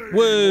offer.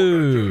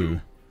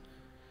 Woo!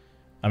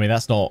 I mean,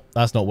 that's not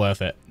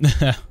worth it.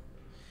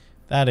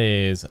 That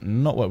is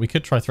not what we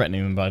could try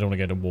threatening them, but I don't want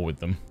to go to war with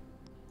them.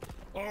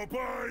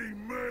 Obey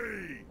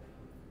me.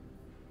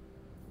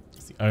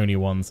 It's the only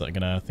ones that are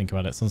gonna think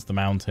about it. Sun's the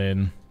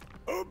Mountain.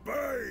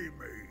 Obey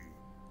me.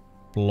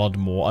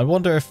 Bloodmore. I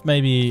wonder if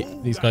maybe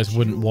these guys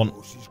wouldn't want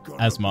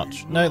as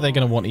much. No, they're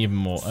gonna want even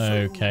more.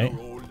 Okay.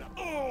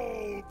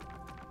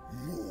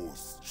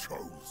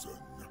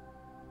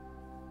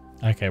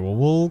 Okay, well,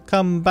 we'll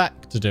come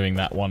back to doing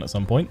that one at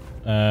some point.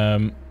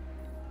 I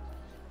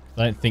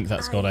don't think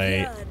that's got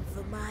a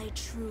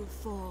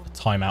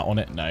timeout on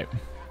it. No.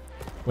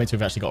 Wait till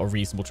we've actually got a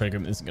reasonable trade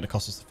agreement that isn't going to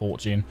cost us a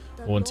fortune.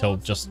 Or until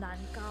just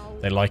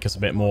they like us a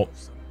bit more.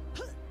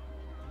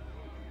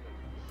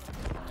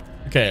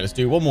 Okay, let's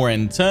do one more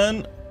end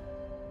turn.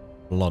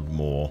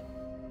 Bloodmore.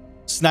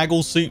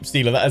 Snaggle Soup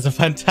Stealer. That is a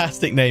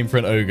fantastic name for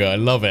an ogre. I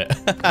love it.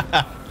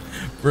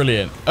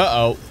 Brilliant.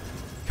 Uh-oh.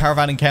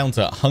 Caravan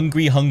encounter.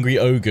 Hungry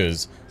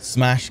ogres.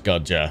 Smash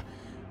Gudger.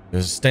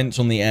 There's a stench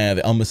on the air,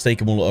 the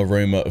unmistakable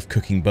aroma of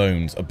cooking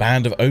bones. A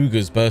band of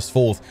ogres burst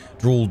forth,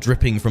 drool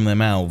dripping from their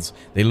mouths.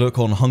 They look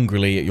on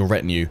hungrily at your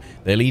retinue.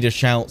 Their leader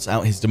shouts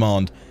out his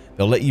demand.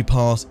 They'll let you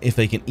pass if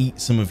they can eat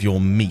some of your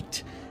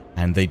meat.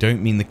 And they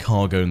don't mean the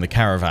cargo in the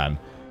caravan.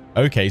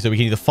 Okay, so we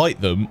can either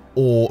fight them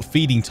or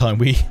feeding time.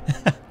 We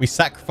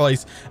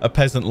sacrifice a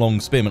peasant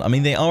long spearman. I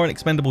mean, they are an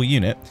expendable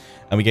unit.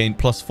 And we gain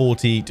plus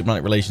 40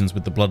 diplomatic relations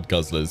with the Blood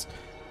Guzzlers.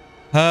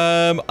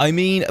 I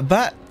mean,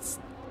 that's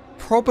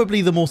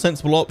probably the more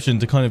sensible option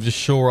to kind of just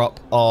shore up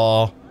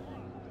our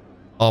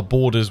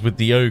borders with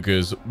the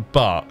ogres,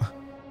 but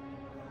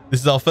this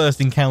is our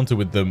first encounter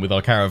with them with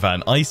our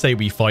caravan. I say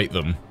we fight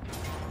them.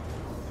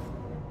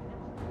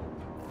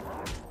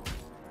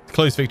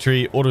 Close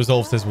victory. Auto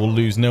resolve says we'll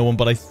lose no one,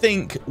 but I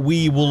think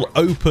we will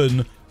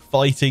open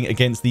fighting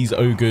against these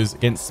ogres,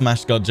 against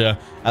Smash Gudger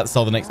at the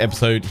start of the next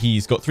episode.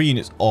 He's got 3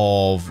 units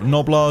of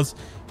Noblars.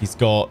 He's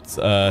got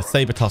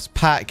Saber-Tusk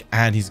Pack,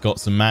 and he's got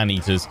some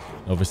Man-Eaters.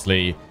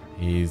 Obviously,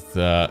 he's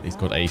got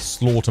a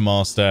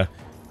Slaughtermaster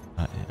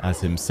as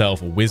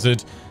himself, a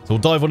wizard. So we'll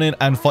dive on in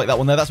and fight that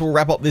one there. That's where we'll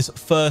wrap up this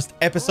first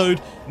episode.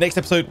 Next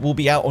episode will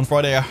be out on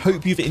Friday. I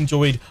hope you've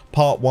enjoyed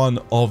part 1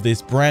 of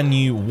this brand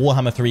new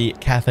Warhammer 3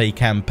 Cathay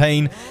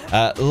campaign.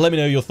 Let me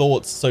know your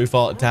thoughts so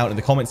far down in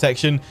the comment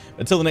section.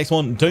 Until the next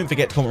one, don't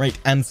forget to comment, rate,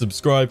 and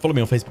subscribe. Follow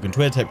me on Facebook and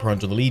Twitter, take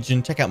part of the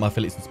Legion. Check out my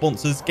affiliates and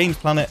sponsors, Games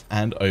Planet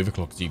and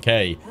Overclocked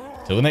UK.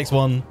 Till the next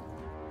one,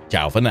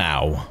 ciao for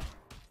now.